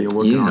project that you're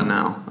working on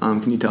now.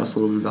 Can you tell us a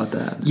little bit about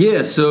that?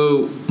 Yeah,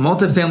 so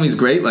multifamily is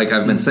great, like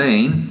I've been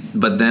saying,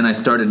 but then I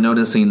started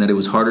noticing that it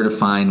was harder to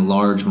find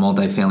large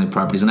multifamily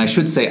properties. And I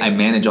should say I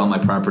manage all my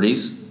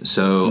properties.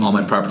 So all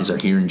my properties are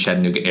here in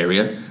Chattanooga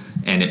area,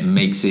 and it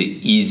makes it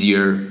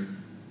easier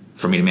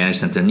for me to manage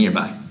since they're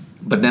nearby.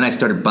 But then I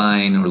started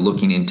buying or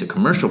looking into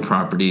commercial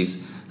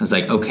properties. I was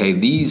like, okay,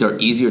 these are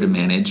easier to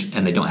manage,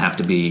 and they don't have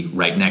to be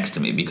right next to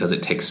me because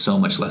it takes so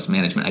much less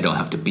management. I don't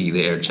have to be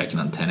there checking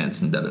on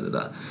tenants and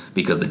da-da-da-da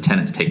because the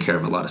tenants take care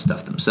of a lot of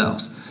stuff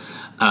themselves.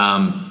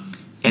 And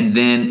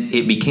then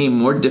it became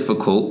more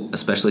difficult,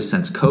 especially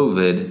since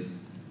COVID,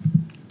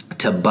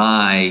 to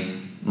buy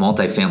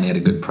multifamily at a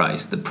good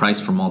price. The price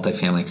for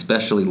multifamily,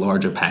 especially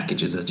larger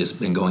packages, has just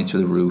been going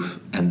through the roof,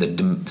 and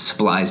the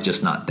supply is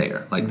just not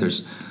there. Like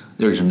there's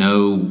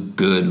no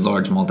good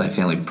large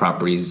multifamily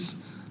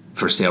properties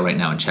for sale right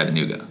now in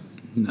Chattanooga.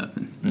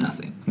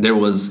 Nothing. There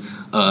was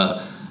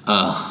a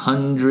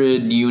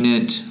 100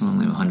 unit, well,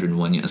 maybe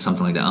 101 unit,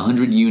 something like that,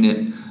 100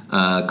 unit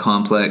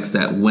complex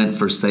that went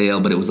for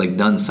sale, but it was like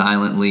done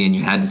silently, and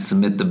you had to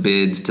submit the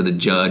bids to the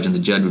judge, and the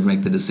judge would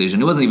make the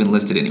decision. It wasn't even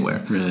listed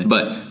anywhere. Really?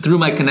 But through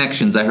my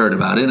connections, I heard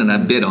about it, and I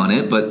bid on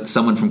it, but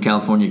someone from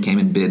California came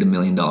and bid $1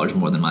 million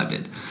more than my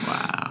bid.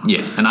 Wow.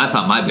 Yeah, and I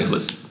thought my bid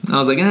was, I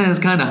was like, it's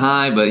kind of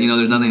high, but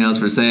there's nothing else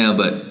for sale,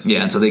 but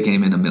yeah, and so they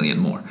came in $1 million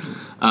more.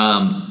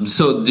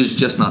 So there's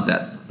just not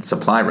that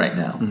supply right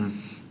now.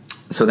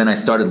 So then I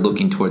started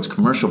looking towards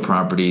commercial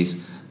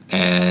properties,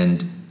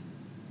 and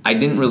I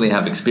didn't really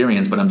have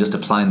experience, but I'm just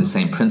applying the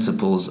same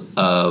principles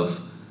of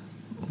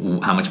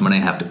how much money I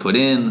have to put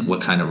in,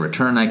 what kind of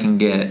return I can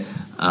get,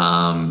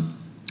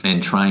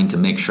 and trying to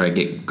make sure I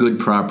get good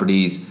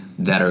properties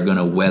that are going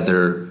to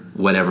weather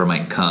whatever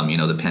might come.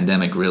 The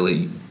pandemic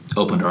really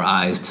opened our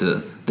eyes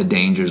to the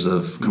dangers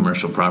of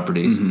commercial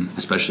properties,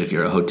 especially if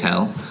you're a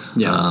hotel.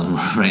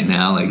 Right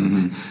now,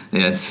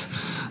 that's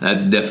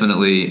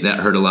definitely, that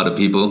hurt a lot of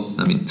people.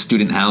 I mean,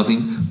 student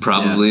housing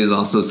probably is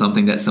also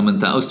something that someone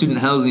thought, student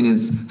housing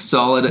is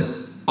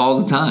solid all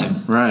the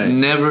time. Right.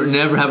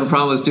 Never have a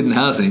problem with student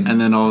housing. And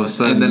then all of a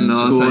sudden,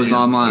 school is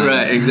online.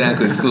 Right,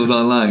 exactly. School's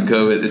online,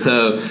 COVID.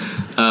 So,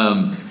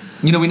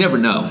 we never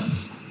know.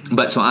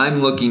 But so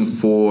I'm looking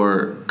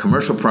for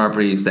commercial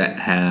properties that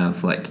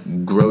have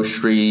like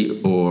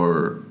grocery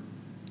or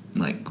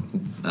like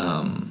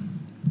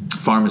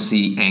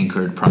pharmacy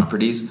anchored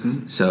properties.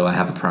 So I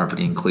have a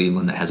property in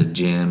Cleveland that has a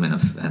gym and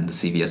the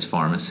CVS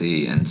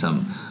pharmacy and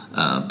some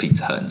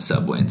Pizza Hut and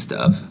Subway and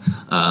stuff.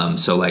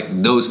 So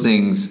like those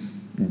things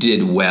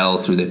did well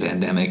through the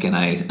pandemic, and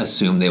I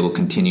assume they will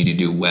continue to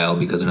do well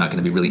because they're not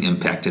going to be really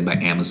impacted by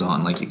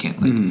Amazon. Like you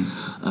can't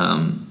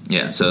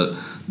so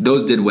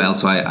those did well.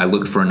 So I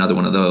looked for another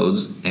one of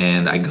those,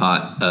 and I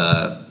got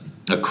a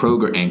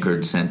Kroger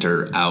anchored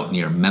center out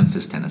near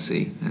Memphis,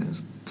 Tennessee.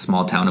 It's a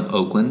small town of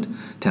Oakland,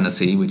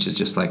 Tennessee, which is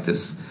just like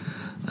this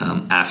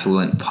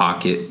affluent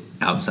pocket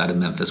outside of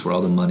Memphis where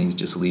all the money's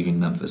just leaving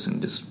Memphis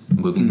and just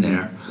moving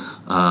there.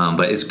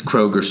 But it's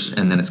Kroger,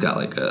 and then it's got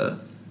like a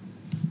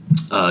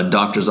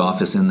doctor's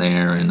office in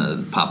there and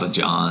a Papa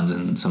John's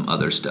and some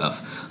other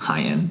stuff,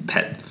 high-end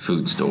pet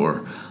food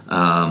store.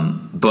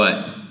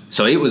 But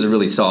so it was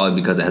really solid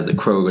because it has the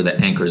Kroger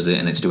that anchors it,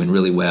 and it's doing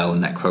really well,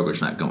 and that Kroger's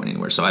not going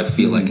anywhere. So I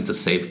feel like it's a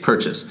safe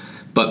purchase.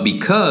 But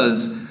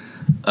because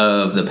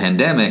of the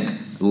pandemic,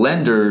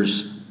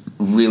 lenders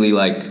really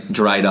like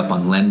dried up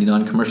on lending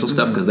on commercial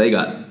stuff because they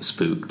got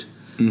spooked.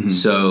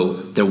 So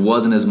there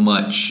wasn't as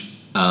much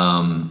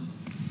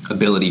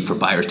ability for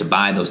buyers to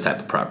buy those type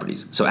of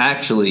properties. So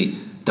actually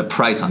the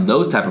price on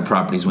those type of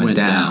properties went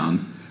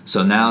down.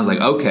 So now it's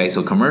like, okay,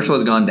 so commercial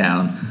has gone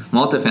down,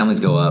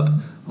 multifamilies go up.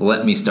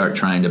 Let me start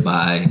trying to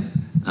buy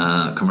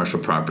commercial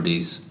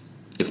properties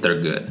if they're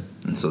good.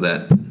 And so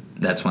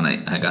that's when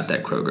I got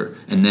that Kroger.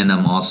 And then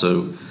I'm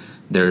also,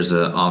 there's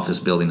an office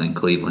building in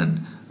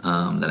Cleveland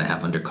that I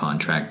have under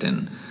contract,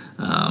 and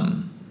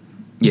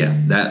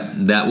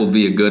that will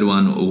be a good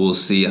one. We'll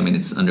see. I mean,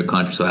 it's under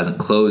contract, so it hasn't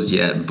closed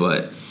yet,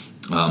 but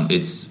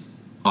its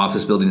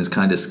office building is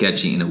kind of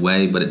sketchy in a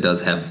way, but it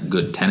does have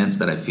good tenants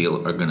that I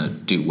feel are going to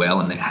do well,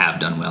 and they have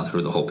done well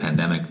through the whole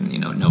pandemic, and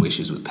no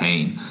issues with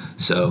paying.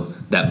 So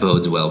that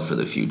bodes well for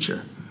the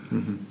future.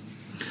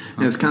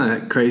 It's kind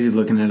of crazy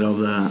looking at all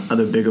the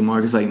other bigger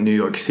markets like New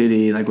York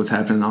City, like what's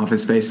happening in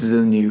office spaces,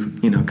 and you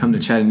come to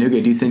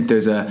Chattanooga. Do you think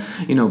there's a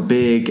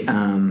big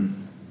kind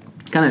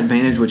of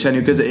advantage with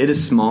Chattanooga because it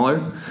is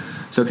smaller,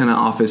 so kind of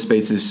office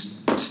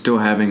spaces still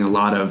having a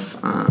lot of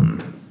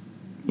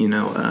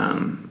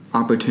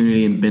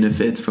opportunity and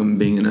benefits from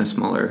being in a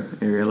smaller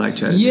area like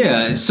Chattanooga?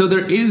 Yeah, so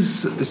there's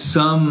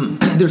some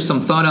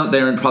thought out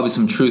there and probably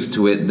some truth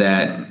to it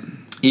that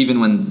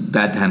even when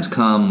bad times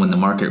come, when the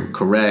market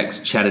corrects,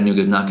 Chattanooga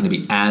is not going to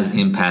be as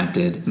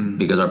impacted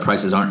because our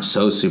prices aren't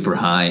so super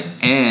high.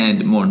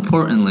 And more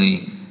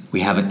importantly,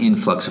 we have an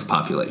influx of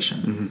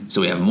population.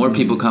 So we have more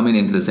people coming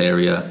into this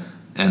area,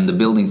 and the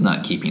building's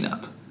not keeping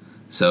up.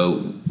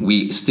 So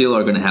we still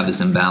are going to have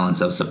this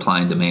imbalance of supply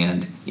and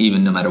demand,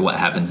 even no matter what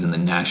happens in the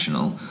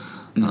national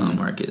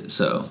market.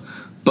 So,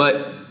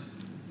 but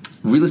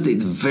real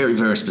estate's very,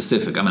 very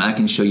specific. I mean, I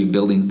can show you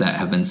buildings that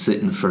have been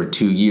sitting for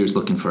 2 years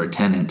looking for a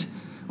tenant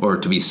or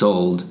to be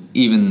sold,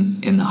 even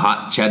in the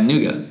hot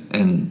Chattanooga,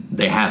 and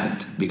they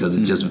haven't, because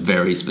it's just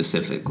very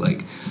specific.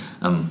 Like,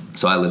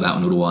 so I live out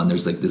in Ottawa, and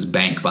there's like this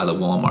bank by the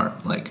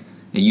Walmart. Like,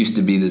 it used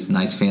to be this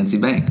nice fancy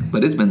bank,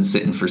 but it's been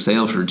sitting for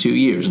sale for 2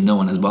 years, and no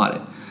one has bought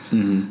it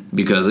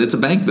because it's a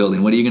bank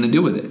building. What are you going to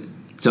do with it?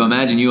 So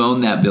imagine you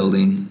own that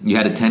building. You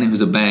had a tenant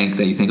who's a bank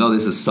that you think, oh,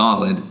 this is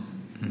solid,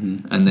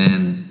 and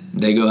then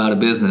they go out of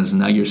business,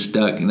 and now you're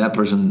stuck. And that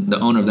person, the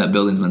owner of that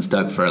building's been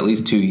stuck for at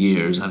least 2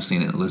 years. I've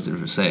seen it listed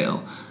for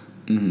sale,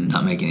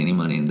 not making any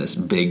money in this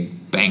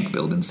big bank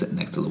building sitting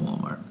next to the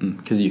Walmart.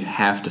 Because you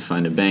have to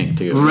find a bank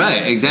to go.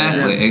 Right,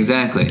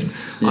 exactly.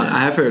 Yeah. I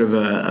have heard of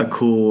a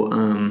cool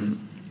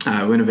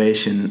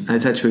renovation.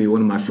 It's actually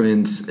one of my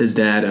friends. His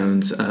dad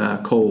owns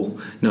Cole.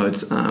 No,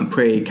 it's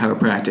Prey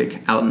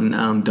Chiropractic out in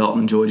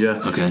Dalton,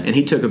 Georgia. Okay. And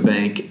he took a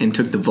bank and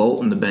took the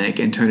vault in the bank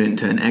and turned it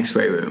into an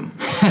X-ray room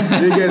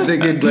because they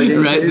could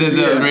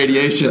the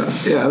radiation.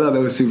 So, yeah, I thought that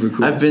was super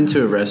cool. I've been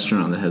to a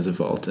restaurant that has a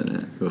vault in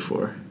it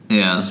before.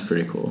 Yeah, it's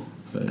pretty cool.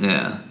 But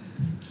yeah.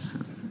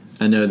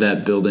 I know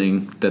that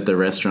building that the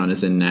restaurant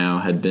is in now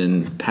had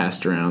been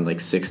passed around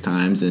like 6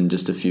 times in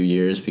just a few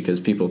years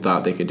because people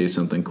thought they could do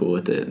something cool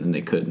with it and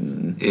they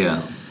couldn't.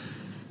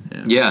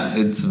 Yeah,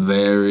 it's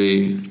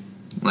very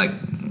like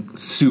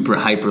super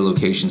hyper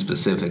location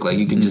specific. Like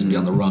you can just be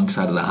on the wrong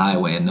side of the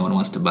highway and no one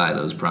wants to buy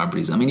those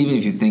properties. I mean, even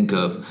if you think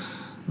of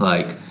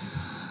like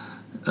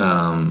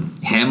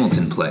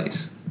Hamilton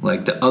Place.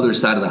 Like the other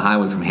side of the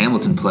highway from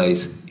Hamilton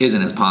Place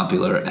isn't as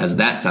popular as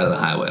that side of the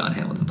highway on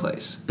Hamilton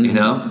Place, you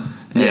know?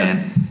 Yeah.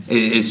 And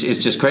it's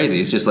just crazy.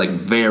 It's just like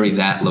very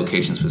that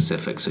location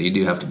specific. So you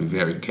do have to be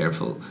very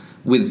careful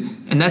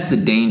and that's the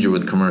danger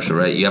with commercial,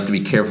 right? You have to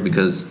be careful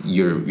because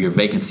your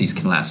vacancies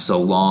can last so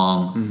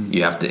long.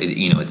 You have to,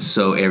 it's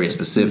so area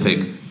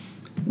specific.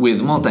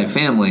 With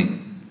multifamily,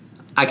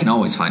 I can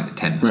always find a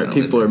tenant. Right,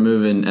 people are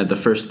moving at the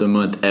first of the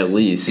month at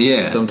least.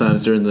 Yeah.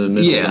 Sometimes during the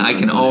middle. Yeah, I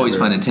can always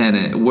find a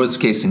tenant. Worst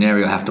case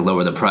scenario, I have to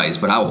lower the price,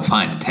 but I will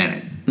find a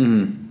tenant.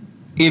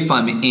 If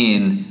I'm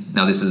in,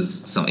 now this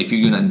is if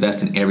you're going to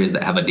invest in areas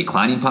that have a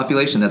declining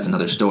population, that's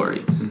another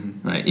story,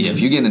 right? If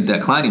you get a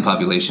declining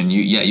population,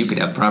 you could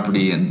have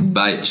property and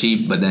buy it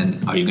cheap, but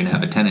then are you going to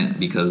have a tenant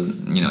because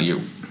your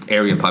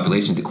area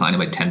population declining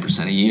by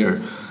 10% a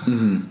year?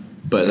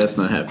 But that's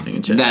not happening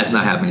in Chattanooga. That's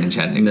not happening in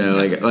Chattanooga. No,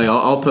 like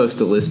I'll post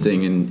a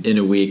listing and in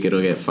a week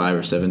it'll get 5,000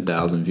 or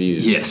 7,000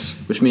 views.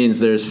 Yes, which means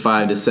there's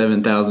 5,000 to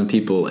 7,000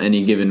 people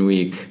any given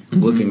week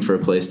looking for a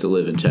place to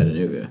live in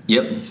Chattanooga.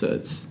 Yep. So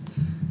it's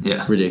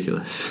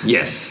ridiculous.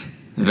 Yes,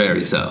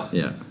 very so.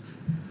 Yeah.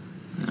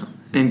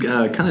 And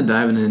kind of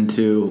diving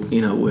into,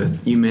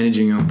 with you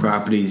managing your own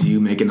properties,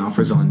 you making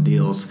offers on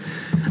deals,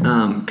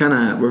 kind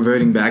of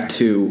reverting back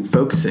to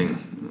focusing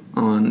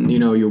on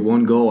your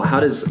one goal. How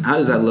does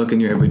that look in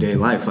your everyday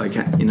life? Like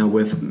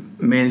with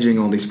managing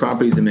all these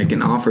properties and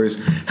making offers,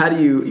 how do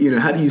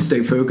you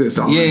stay focused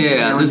on?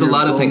 Yeah. There's a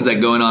lot of things that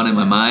going on in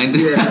my mind.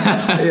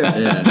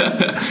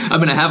 Yeah. I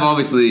mean, I have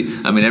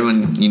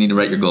everyone. You need to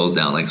write your goals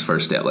down. Like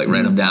first step, like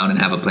write them down and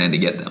have a plan to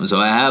get them. So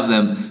I have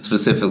them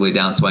specifically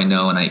down so I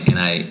know and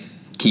I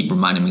keep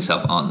reminding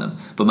myself on them.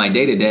 But my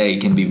day to day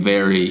can be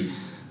very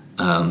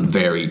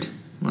varied.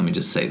 Let me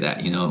just say that.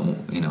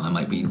 I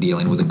might be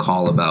dealing with a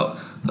call about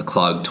a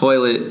clogged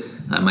toilet.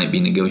 I might be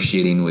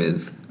negotiating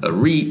with a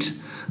REIT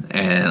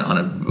and on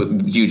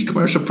a huge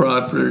commercial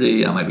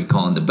property. I might be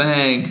calling the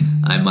bank.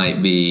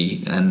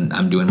 And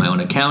I'm doing my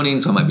own accounting,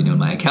 so I might be doing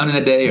my accounting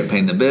that day or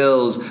paying the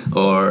bills,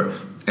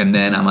 and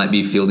then I might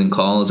be fielding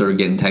calls or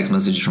getting text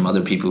messages from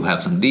other people who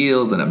have some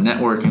deals that I'm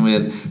networking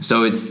with.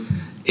 So it's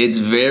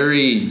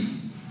very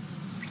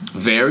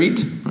varied,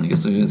 I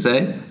guess we would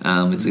say.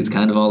 It's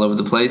kind of all over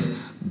the place,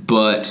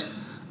 but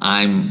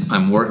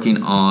I'm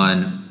working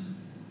on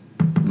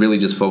really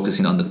just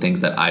focusing on the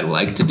things that I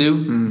like to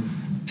do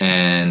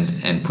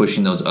and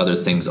pushing those other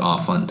things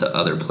off onto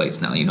other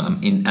plates now.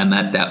 I'm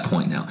at that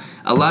point now.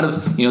 A lot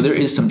of, there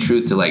is some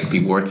truth to like be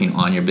working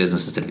on your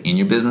business instead of in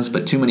your business,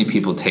 but too many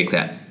people take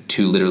that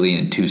too literally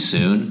and too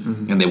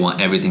soon, and they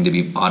want everything to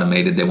be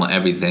automated. They want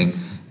everything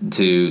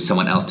to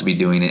someone else to be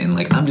doing it, and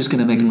like, I'm just going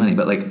to make money.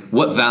 But like,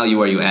 what value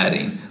are you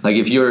adding? Like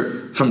if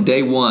you're from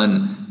day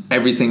one,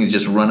 everything is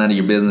just run out of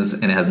your business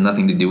and it has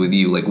nothing to do with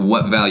you. Like,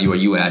 what value are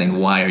you adding?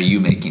 Why are you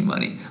making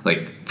money?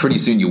 Like, pretty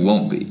soon you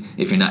won't be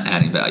if you're not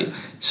adding value.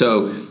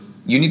 So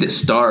you need to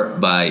start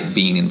by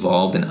being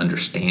involved and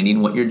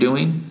understanding what you're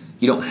doing.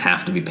 You don't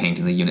have to be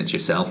painting the units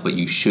yourself, but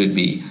you should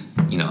be,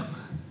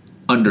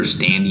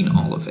 understanding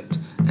all of it.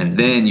 And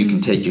then you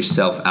can take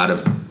yourself out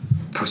of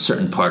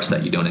certain parts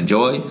that you don't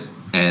enjoy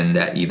and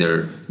that you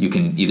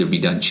can either be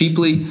done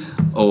cheaply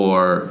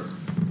or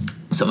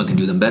someone can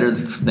do them better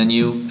than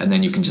you, and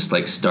then you can just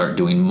like start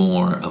doing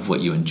more of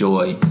what you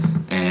enjoy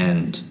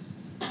And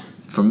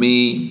for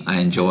me, I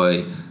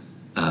enjoy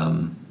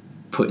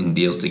putting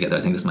deals together. I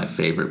think that's my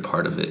favorite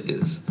part of it,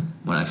 is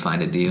when I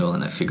find a deal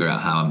and I figure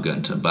out how I'm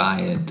going to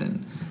buy it,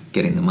 and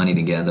getting the money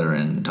together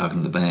and talking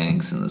to the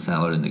banks and the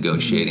seller and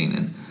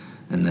negotiating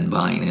and then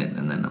buying it,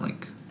 and then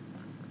like,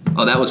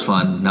 oh, that was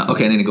fun. No,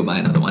 okay, I need to go buy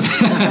another one.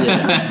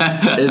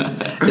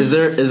 Yeah. Is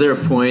there a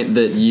point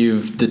that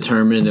you've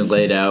determined and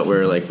laid out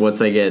where, like,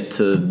 once I get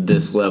to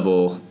this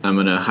level, I'm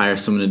going to hire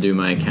someone to do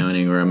my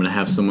accounting, or I'm going to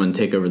have someone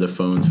take over the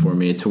phones for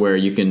me, to where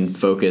you can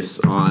focus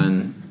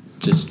on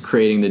just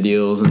creating the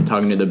deals and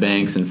talking to the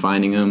banks and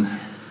finding them?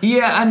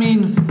 Yeah, I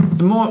mean,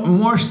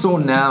 more so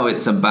now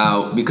it's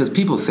about, because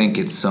people think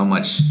it's so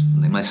much,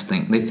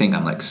 they think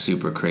I'm like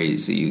super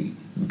crazy,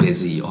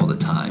 busy all the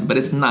time, but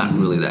it's not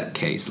really that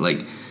case.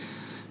 Like,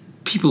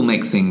 people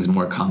make things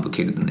more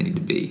complicated than they need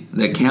to be.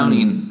 The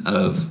accounting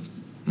of,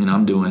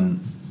 I'm doing,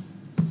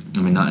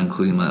 not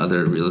including my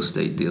other real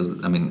estate deals,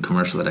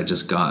 commercial that I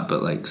just got,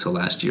 but like, so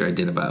last year I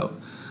did about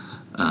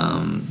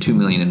 $2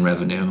 million in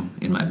revenue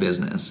in my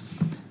business,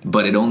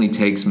 but it only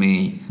takes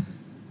me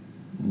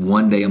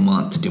 1 day a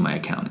month to do my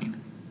accounting.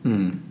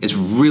 It's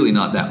really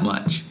not that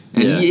much.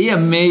 And yeah,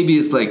 maybe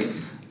it's like,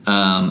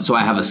 so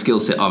I have a skill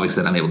set,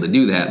 obviously, that I'm able to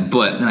do that.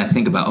 But then I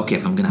think about, okay,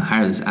 if I'm going to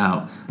hire this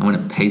out, I'm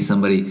going to pay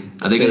somebody.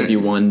 Are they going to save you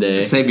 1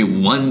 day? Save me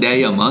 1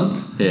 day a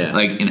month? Yeah.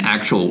 Like in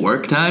actual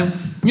work time?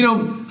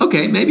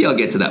 Okay, maybe I'll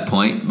get to that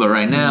point. But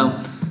right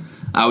now,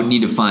 I would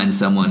need to find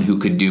someone who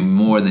could do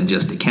more than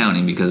just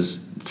accounting,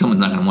 because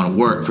someone's not going to want to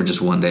work for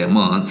just 1 day a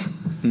month.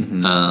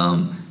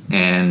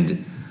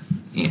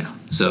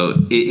 So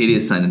it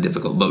is kind of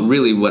difficult. But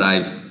really what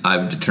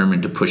I've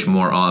determined to push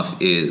more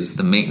off is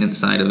the maintenance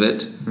side of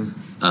it.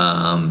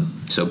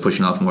 So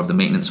pushing off more of the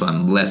maintenance, so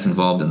I'm less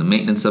involved in the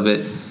maintenance of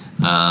it.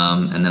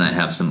 And then I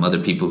have some other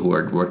people who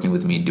are working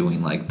with me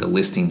doing like the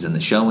listings and the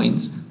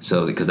showings.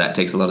 So because that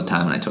takes a lot of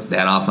time, and I took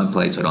that off my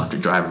plate, so I don't have to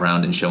drive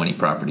around and show any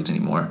properties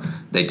anymore.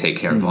 They take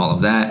care of all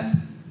of that.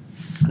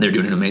 They're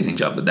doing an amazing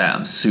job with that.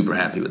 I'm super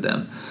happy with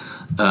them.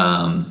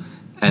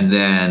 And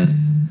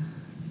then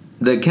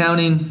the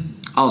accounting,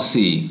 I'll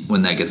see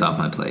when that gets off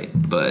my plate.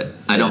 But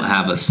I don't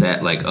have a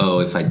set, like, oh,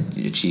 if I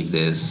achieve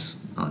this,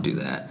 I'll do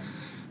that.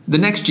 The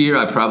next year,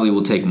 I probably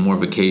will take more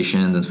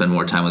vacations and spend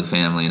more time with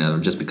family,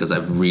 just because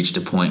I've reached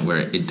a point where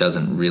it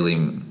doesn't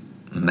really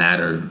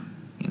matter,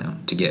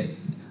 to get.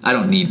 I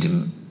don't need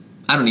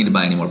to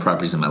buy any more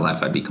properties in my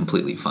life. I'd be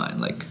completely fine,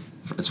 like,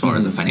 as far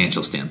as a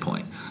financial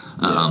standpoint.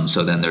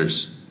 So then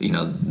there's,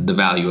 the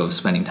value of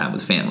spending time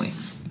with family.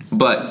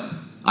 But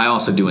I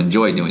also do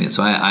enjoy doing it.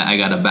 So I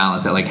got to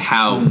balance that, like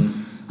how.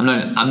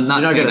 I'm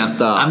not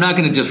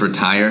going to just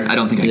retire. I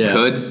don't think I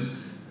could.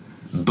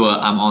 But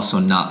I'm also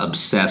not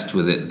obsessed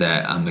with it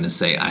that I'm going to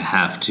say I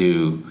have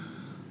to,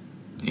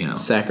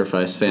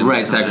 sacrifice family time.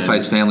 Right,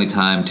 sacrifice family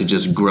time to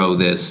just grow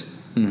this.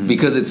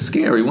 Because it's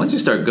scary. Once you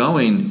start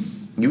going,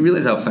 you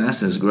realize how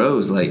fast this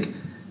grows. Like,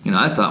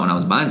 I thought when I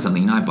was buying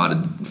something, I bought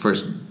a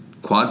first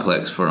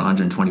quadplex for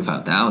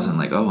 $125,000.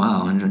 Like, oh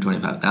wow,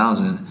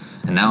 $125,000.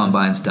 And now I'm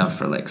buying stuff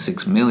for like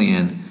 $6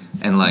 million.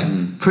 And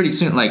like pretty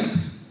soon, like,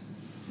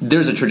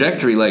 there's a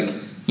trajectory, like,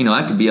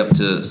 I could be up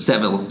to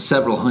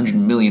several hundred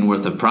million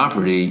worth of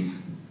property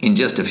in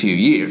just a few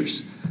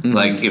years.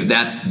 Like, if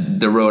that's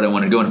the road I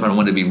want to go, and if I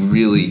want to be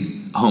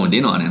really honed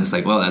in on it, it's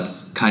like, well,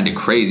 that's kind of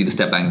crazy to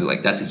step back and be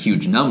like, that's a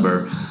huge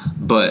number.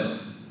 But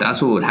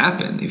that's what would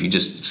happen if you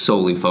just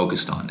solely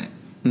focused on it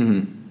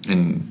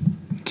and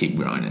keep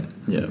growing it.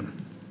 Yeah.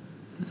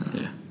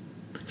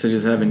 So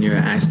just having your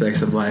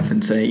aspects of life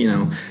and say,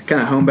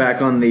 kind of hone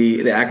back on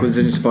the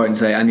acquisitions part and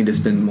say, I need to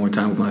spend more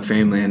time with my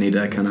family. I need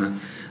to kind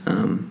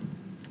of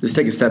just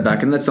take a step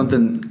back. And that's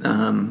something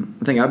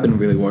I think I've been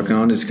really working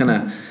on, is kind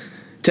of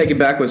taking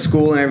back with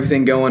school and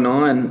everything going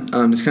on,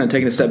 just kind of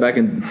taking a step back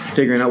and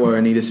figuring out where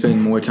I need to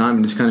spend more time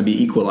and just kind of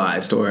be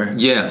equalized, or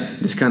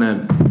just kind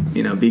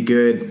of, be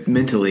good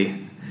mentally.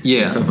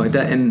 Yeah, and stuff like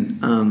that, and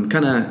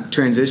kind of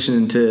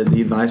transition to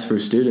the advice for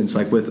students.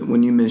 Like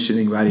when you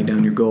mentioning writing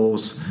down your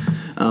goals,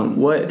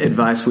 what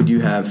advice would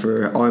you have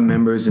for our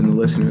members and the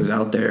listeners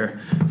out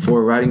there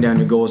for writing down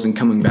your goals and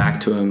coming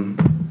back to them?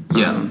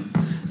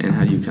 And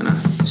how do you kind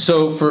of?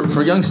 So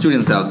for young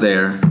students out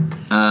there,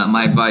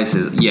 my advice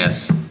is,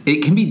 yes,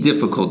 it can be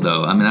difficult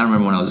though. I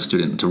remember when I was a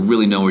student to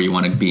really know where you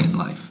want to be in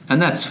life,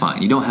 and that's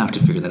fine. You don't have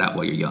to figure that out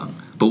while you're young.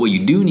 But what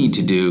you do need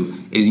to do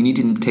is you need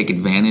to take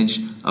advantage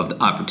of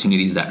the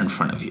opportunities that are in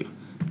front of you.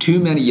 Too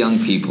many young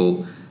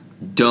people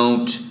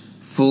don't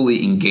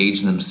fully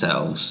engage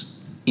themselves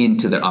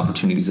into their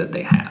opportunities that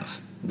they have,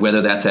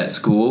 whether that's at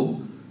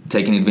school,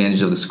 taking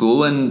advantage of the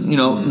school, and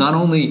not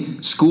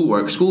only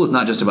schoolwork. School is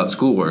not just about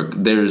schoolwork.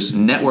 There's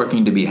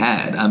networking to be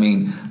had.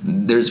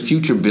 There's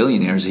future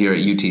billionaires here at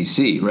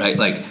UTC, right?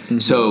 Like,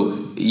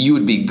 so you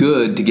would be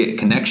good to get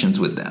connections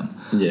with them.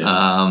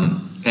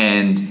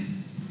 And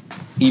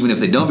even if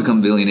they don't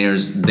become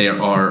billionaires, there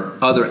are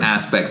other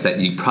aspects that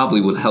you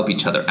probably will help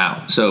each other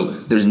out. So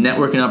there's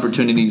networking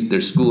opportunities,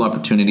 there's school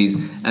opportunities,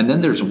 and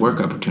then there's work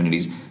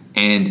opportunities.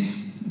 And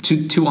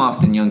too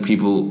often young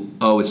people,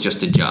 it's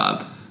just a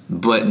job.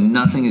 but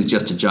nothing is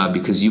just a job,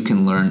 because you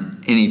can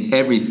learn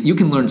you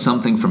can learn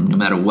something from no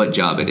matter what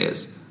job it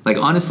is. Like,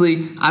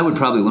 honestly, I would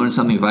probably learn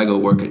something if I go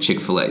work at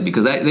Chick-fil-A,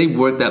 because they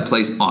work that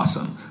place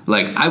awesome.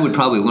 Like, I would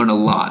probably learn a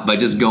lot by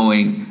just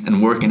going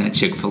and working at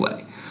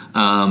Chick-fil-A.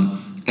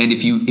 And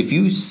if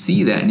you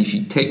see that, and if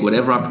you take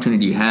whatever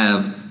opportunity you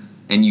have,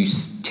 and you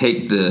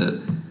take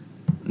the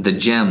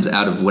gems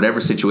out of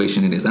whatever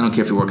situation it is, I don't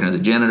care if you're working as a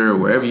janitor or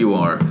wherever you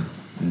are,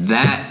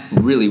 that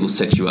really will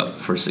set you up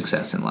for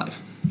success in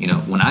life. You know,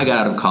 when I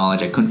got out of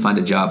college, I couldn't find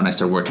a job, and I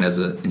started working as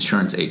an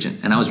insurance agent.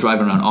 And I was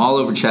driving around all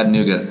over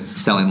Chattanooga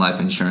selling life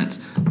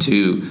insurance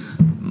to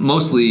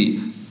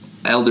mostly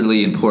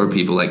elderly and poor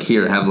people. Like,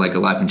 here, have like a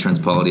life insurance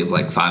policy of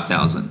like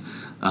 $5,000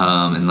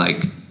 and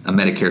like a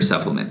Medicare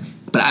supplement.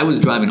 But I was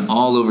driving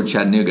all over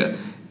Chattanooga,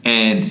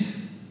 and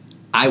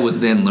I was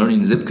then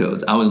learning zip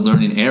codes. I was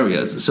learning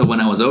areas. So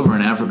when I was over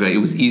in Africa, it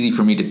was easy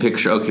for me to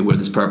picture, okay, where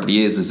this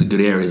property is a good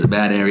area, is a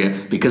bad area,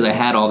 because I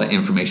had all that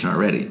information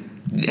already.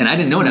 And I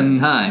didn't know it at the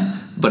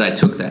time, but I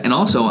took that. And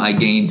also, I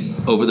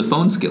gained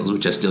over-the-phone skills,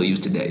 which I still use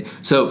today.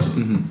 So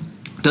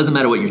it doesn't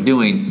matter what you're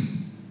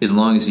doing, as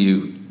long as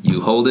you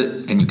hold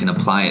it and you can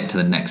apply it to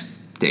the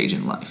next stage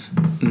in life.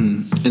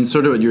 And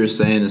sort of what you were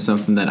saying is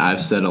something that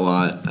I've said a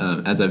lot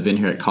as I've been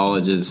here at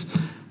college, is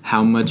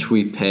how much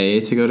we pay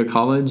to go to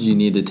college. You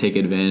need to take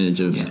advantage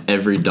of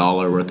every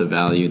dollar worth of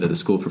value that the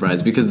school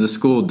provides, because the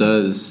school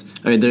does.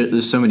 I mean,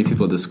 there's so many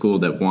people at the school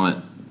that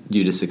want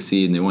you to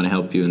succeed, and they want to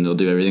help you, and they'll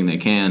do everything they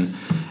can.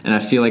 And I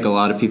feel like a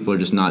lot of people are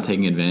just not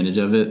taking advantage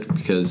of it,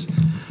 because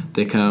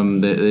they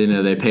come,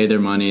 they pay their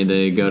money,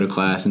 they go to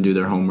class and do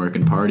their homework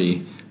and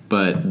party.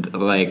 But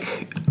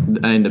like,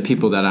 I mean, the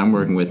people that I'm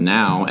working with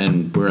now,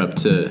 and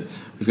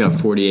we've got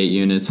 48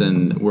 units,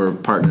 and we're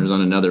partners on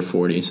another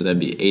 40, so that'd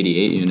be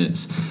 88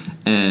 units.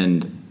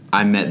 And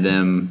I met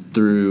them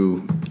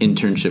through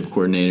internship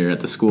coordinator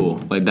at the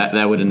school. Like,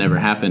 that would have never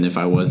happened if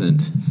I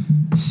wasn't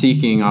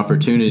seeking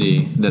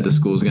opportunity that the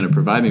school is going to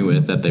provide me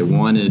with, that they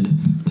wanted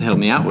to help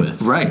me out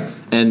with. Right.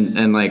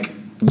 And like,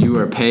 you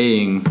are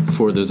paying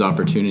for those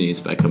opportunities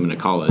by coming to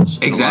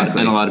college.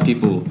 Exactly. And a lot of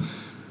people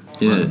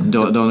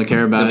don't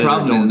care about it. The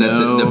problem is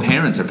that the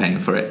parents are paying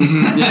for it.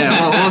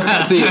 Yeah,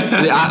 well, see,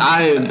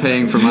 I am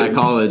paying for my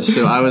college,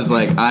 so I was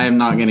like, I am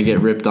not going to get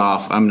ripped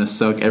off. I'm going to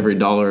suck every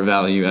dollar of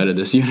value out of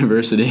this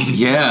university.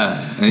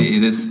 Yeah,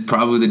 that's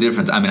probably the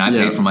difference. I mean, I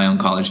paid for my own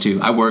college too.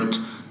 I worked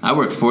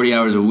 40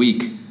 hours a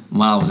week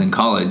while I was in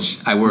college.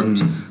 I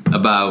worked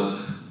about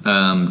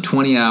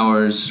 20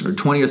 hours or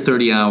 20 or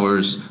 30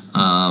 hours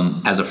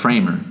as a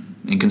framer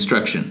in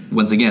construction.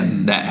 Once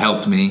again, that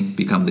helped me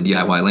become the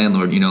DIY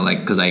landlord, like,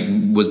 because I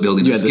was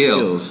building a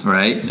skill,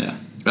 right? Yeah.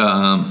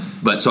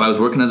 But so I was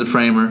working as a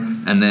framer,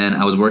 and then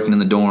I was working in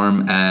the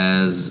dorm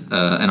as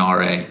an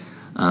RA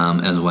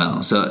as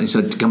well. So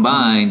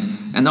combined,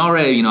 and the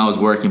RA, I was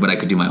working, but I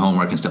could do my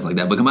homework and stuff like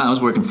that. But combined, I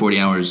was working 40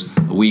 hours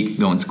a week,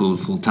 going to school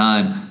full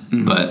time.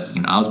 But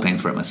I was paying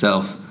for it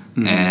myself,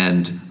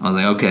 and I was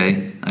like,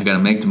 okay, I got to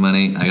make the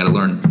money. I got to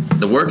learn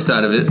the work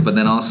side of it, but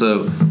then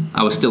also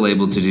I was still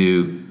able to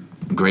do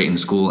great in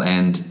school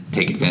and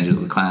take advantage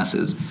of the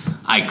classes.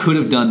 I could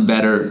have done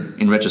better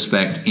in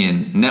retrospect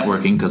in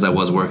networking, because I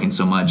was working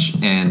so much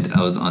and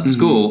I was on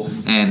school,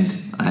 and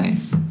I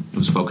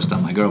was focused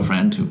on my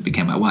girlfriend, who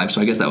became my wife,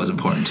 so I guess that was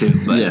important too.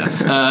 But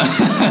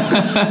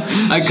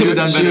I could have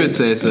done better. She would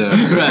say so.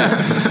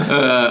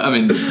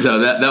 Right. So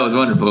that was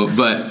wonderful,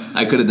 but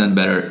I could have done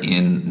better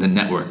in the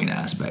networking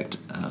aspect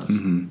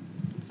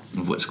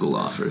of what school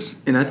offers.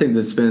 And I think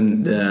that's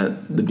been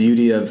the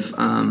beauty of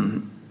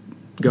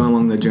going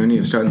along the journey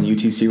of starting the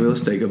UTC Real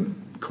Estate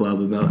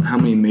Club, about how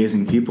many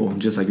amazing people,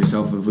 just like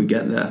yourself, if we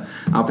get the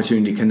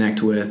opportunity to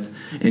connect with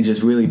and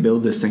just really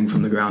build this thing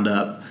from the ground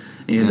up.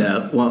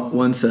 And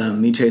once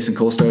me, Chase, and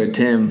Cole started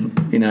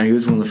Tim, he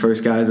was one of the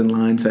first guys in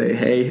line to say,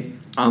 hey,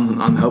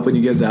 I'm helping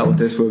you guys out with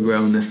this. We're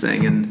growing this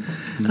thing. And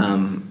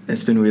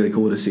it's been really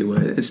cool to see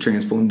what it's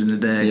transformed in a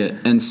day. Yeah,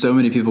 and so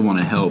many people want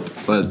to help,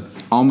 but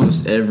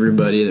almost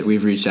everybody that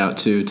we've reached out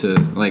to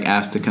like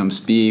ask to come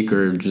speak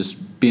or just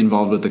be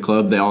involved with the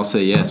club, they all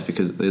say yes,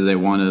 because they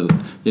want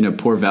to,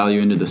 pour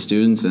value into the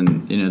students,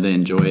 and they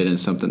enjoy it, and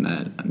it's something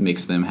that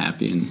makes them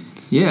happy. And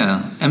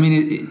yeah,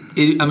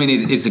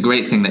 it's a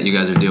great thing that you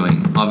guys are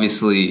doing.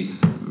 Obviously,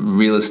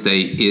 real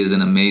estate is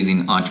an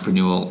amazing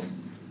entrepreneurial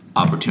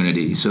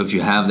opportunity. So if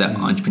you have that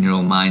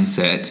entrepreneurial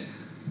mindset,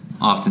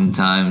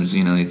 oftentimes,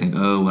 you think,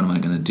 oh, what am I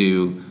going to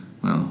do?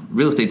 Well,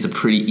 real estate's a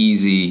pretty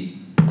easy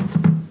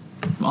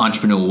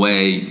entrepreneurial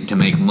way to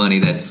make money.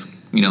 That's,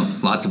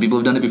 lots of people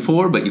have done it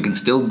before, but you can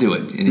still do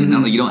it.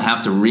 You don't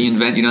have to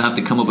reinvent. You don't have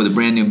to come up with a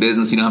brand new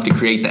business. You don't have to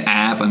create the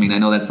app. I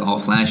know that's all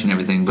flash and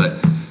everything,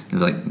 but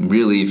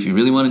really, if you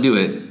really want to do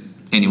it,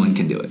 anyone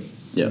can do it.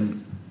 Yeah.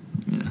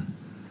 Yeah.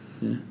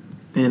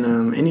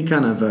 And any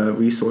kind of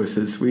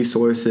resources,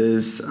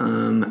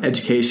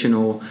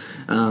 educational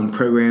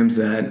programs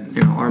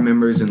that our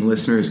members and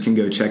listeners can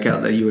go check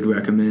out that you would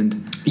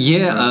recommend.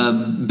 Yeah,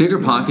 Bigger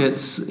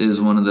Pockets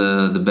is one of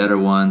the better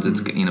ones.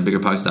 It's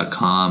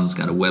biggerpockets.com. It's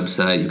got a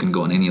website. You can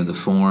go on any of the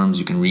forums.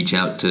 You can reach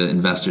out to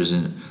investors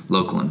and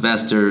local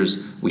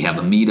investors. We have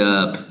a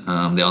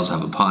meetup. They also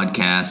have a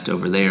podcast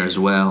over there as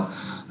well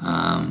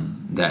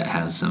that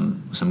has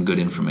some good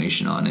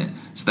information on it.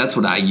 So that's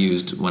what I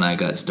used when I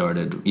got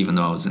started, even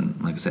though I was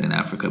in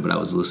Africa, but I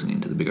was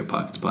listening to the Bigger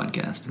Pockets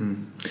podcast.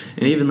 And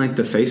even like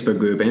the Facebook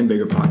group and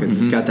Bigger Pockets,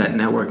 it's got that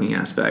networking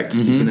aspect. So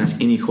you can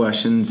ask any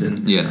questions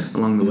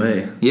along the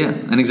way. Yeah,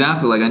 and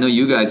exactly. Like I know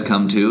you guys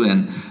come to,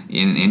 and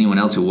anyone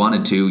else who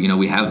wanted to,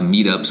 we have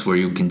meetups where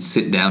you can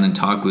sit down and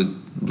talk with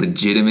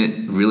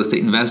legitimate real estate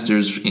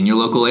investors in your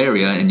local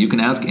area, and you can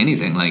ask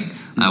anything. Like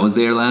I was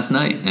there last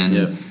night, and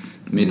yep.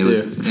 Me too.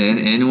 And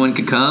anyone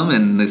could come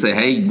and they say,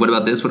 hey, what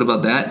about this? What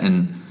about that?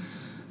 And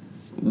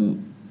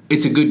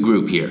it's a good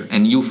group here.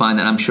 And you'll find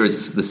that, I'm sure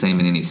it's the same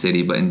in any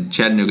city, but in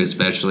Chattanooga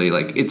especially,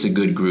 like it's a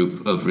good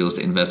group of real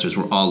estate investors.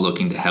 We're all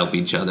looking to help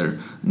each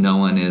other. No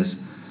one is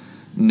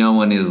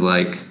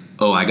like,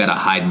 oh, I got to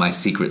hide my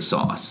secret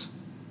sauce.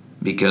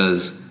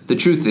 Because the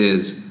truth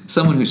is,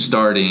 someone who's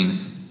starting,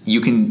 you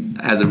can,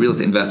 as a real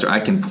estate investor, I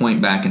can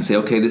point back and say,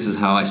 okay, this is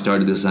how I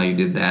started, this is how you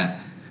did that.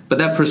 But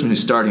that person who's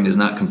starting is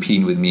not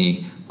competing with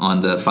me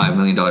on the $5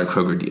 million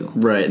Kroger deal.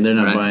 Right, and they're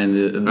not buying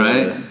the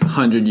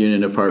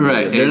 100-unit apartment.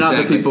 Right, they're not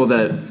the people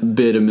that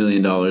bid $1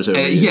 million over.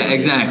 Yeah,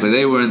 exactly.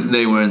 They weren't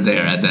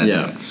there at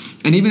that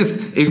point. And even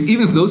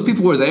if those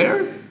people were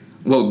there,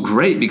 well,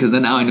 great, because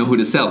then now I know who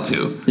to sell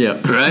to.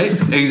 Yeah. Right?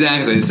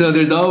 Exactly. So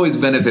there's always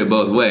benefit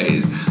both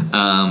ways.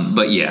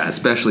 But yeah,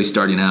 especially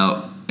starting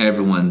out,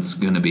 everyone's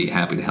going to be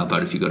happy to help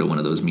out if you go to one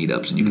of those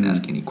meetups and you can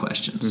ask any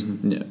questions.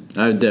 Yeah,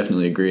 I would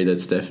definitely agree.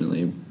 That's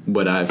definitely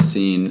what I've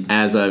seen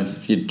as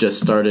I've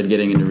just started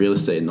getting into real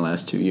estate in the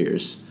last 2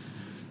 years.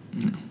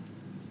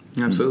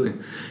 Absolutely.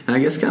 And I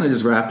guess kind of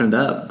just wrapping it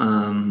up,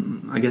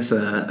 I guess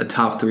a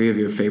top 3 of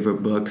your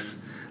favorite books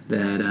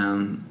that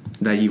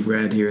you've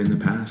read here in the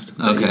past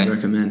that you'd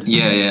recommend.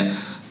 Yeah.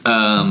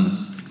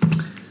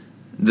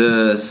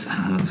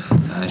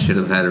 I should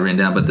have had it written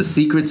down, but The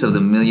Secrets of the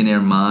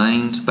Millionaire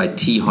Mind by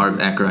T. Harv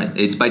Eker.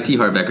 It's by T.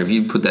 Harv Eker. If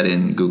you put that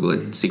in, Google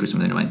it, Secrets of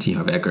the Millionaire Mind, T.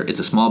 Harv Eker. It's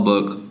a small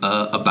book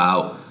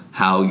about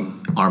how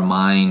our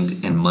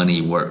mind and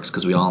money works,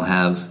 because we all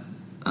have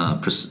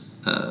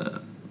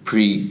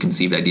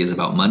preconceived ideas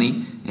about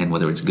money and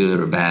whether it's good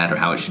or bad or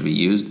how it should be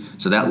used.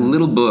 So that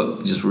little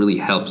book just really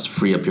helps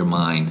free up your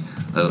mind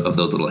of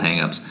those little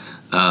hang-ups.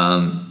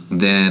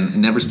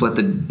 Then Never Split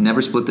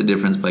the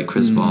Difference by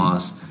Chris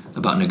Voss,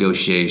 about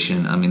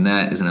negotiation. I mean,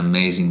 that is an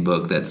amazing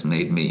book that's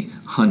made me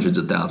hundreds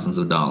of thousands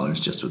of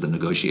dollars just with the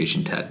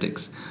negotiation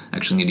tactics. I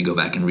actually need to go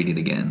back and read it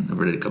again. I've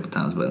read it a couple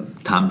times,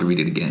 but time to read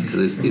it again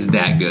because it's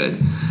that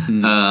good.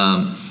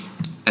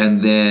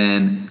 And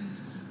then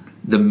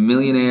The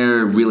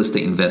Millionaire Real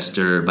Estate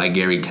Investor by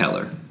Gary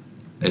Keller.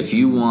 If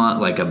you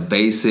want like a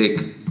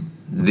basic,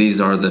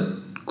 these are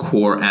the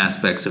core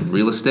aspects of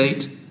real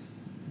estate,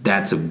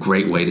 that's a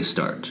great way to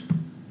start.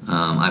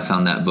 I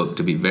found that book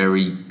to be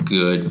very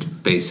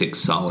good, basic,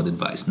 solid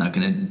advice. Not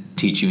going to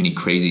teach you any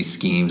crazy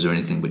schemes or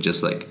anything, but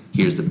just like,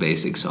 here's the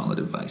basic, solid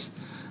advice.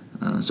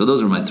 So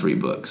those are my 3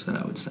 books that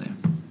I would say.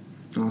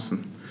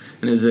 Awesome.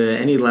 And is there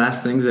any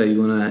last things that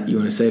you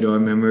wanna say to our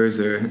members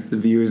or the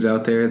viewers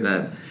out there,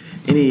 that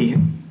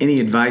any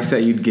advice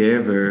that you'd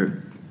give, or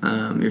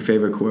your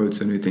favorite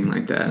quotes or anything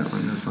like that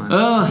along those lines?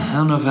 I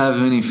don't know if I have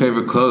any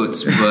favorite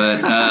quotes,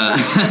 but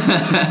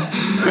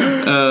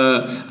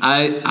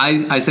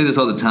I say this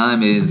all the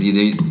time, is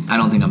I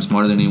don't think I'm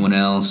smarter than anyone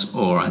else,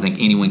 or I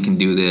think anyone can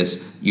do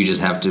this. You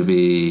just have to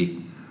be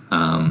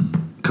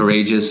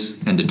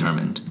courageous and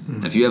determined.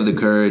 If you have the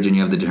courage and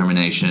you have the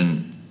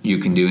determination, you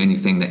can do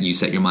anything that you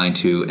set your mind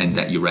to and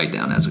that you write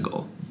down as a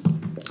goal.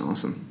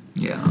 Awesome.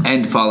 Yeah,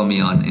 and follow me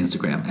on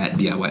Instagram at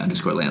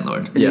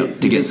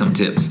DIY_landlord to get some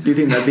tips. Do you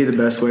think that'd be the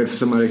best way for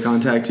somebody to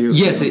contact you?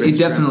 Yes, it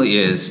definitely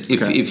is.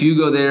 If you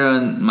go there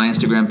on my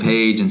Instagram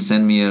page and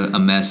send me a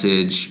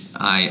message,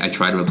 I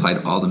try to reply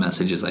to all the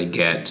messages I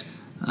get,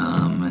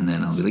 and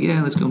then I'll be like,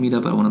 yeah, let's go meet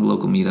up at one of the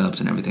local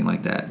meetups and everything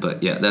like that.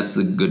 But yeah, that's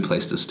a good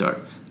place to start.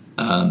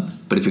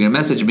 But if you're going to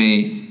message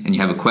me and you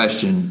have a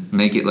question,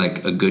 make it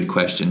like a good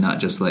question, not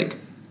just like,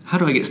 how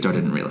do I get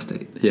started in real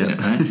estate? Yeah. You know,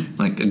 right?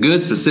 Like a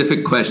good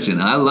specific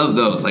question. I love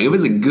those. Like if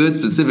it's a good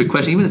specific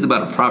question, even if it's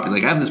about a property,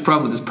 like I have this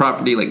problem with this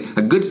property, like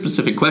a good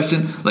specific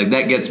question, like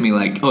that gets me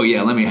like, oh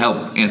yeah, let me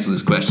help answer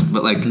this question.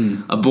 But like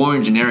a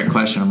boring generic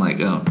question, I'm like,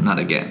 oh, not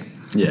again.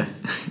 Yeah.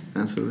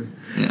 Absolutely.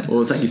 Yeah.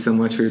 Well, thank you so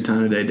much for your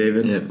time today,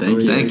 David. Yeah,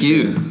 thank you. Thank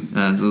you.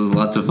 This was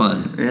lots of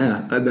fun.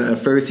 Yeah. The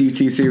first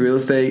UTC Real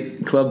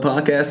Estate Club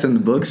podcast, and the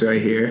book's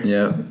right here.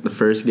 Yeah, the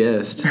first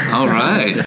guest. All right.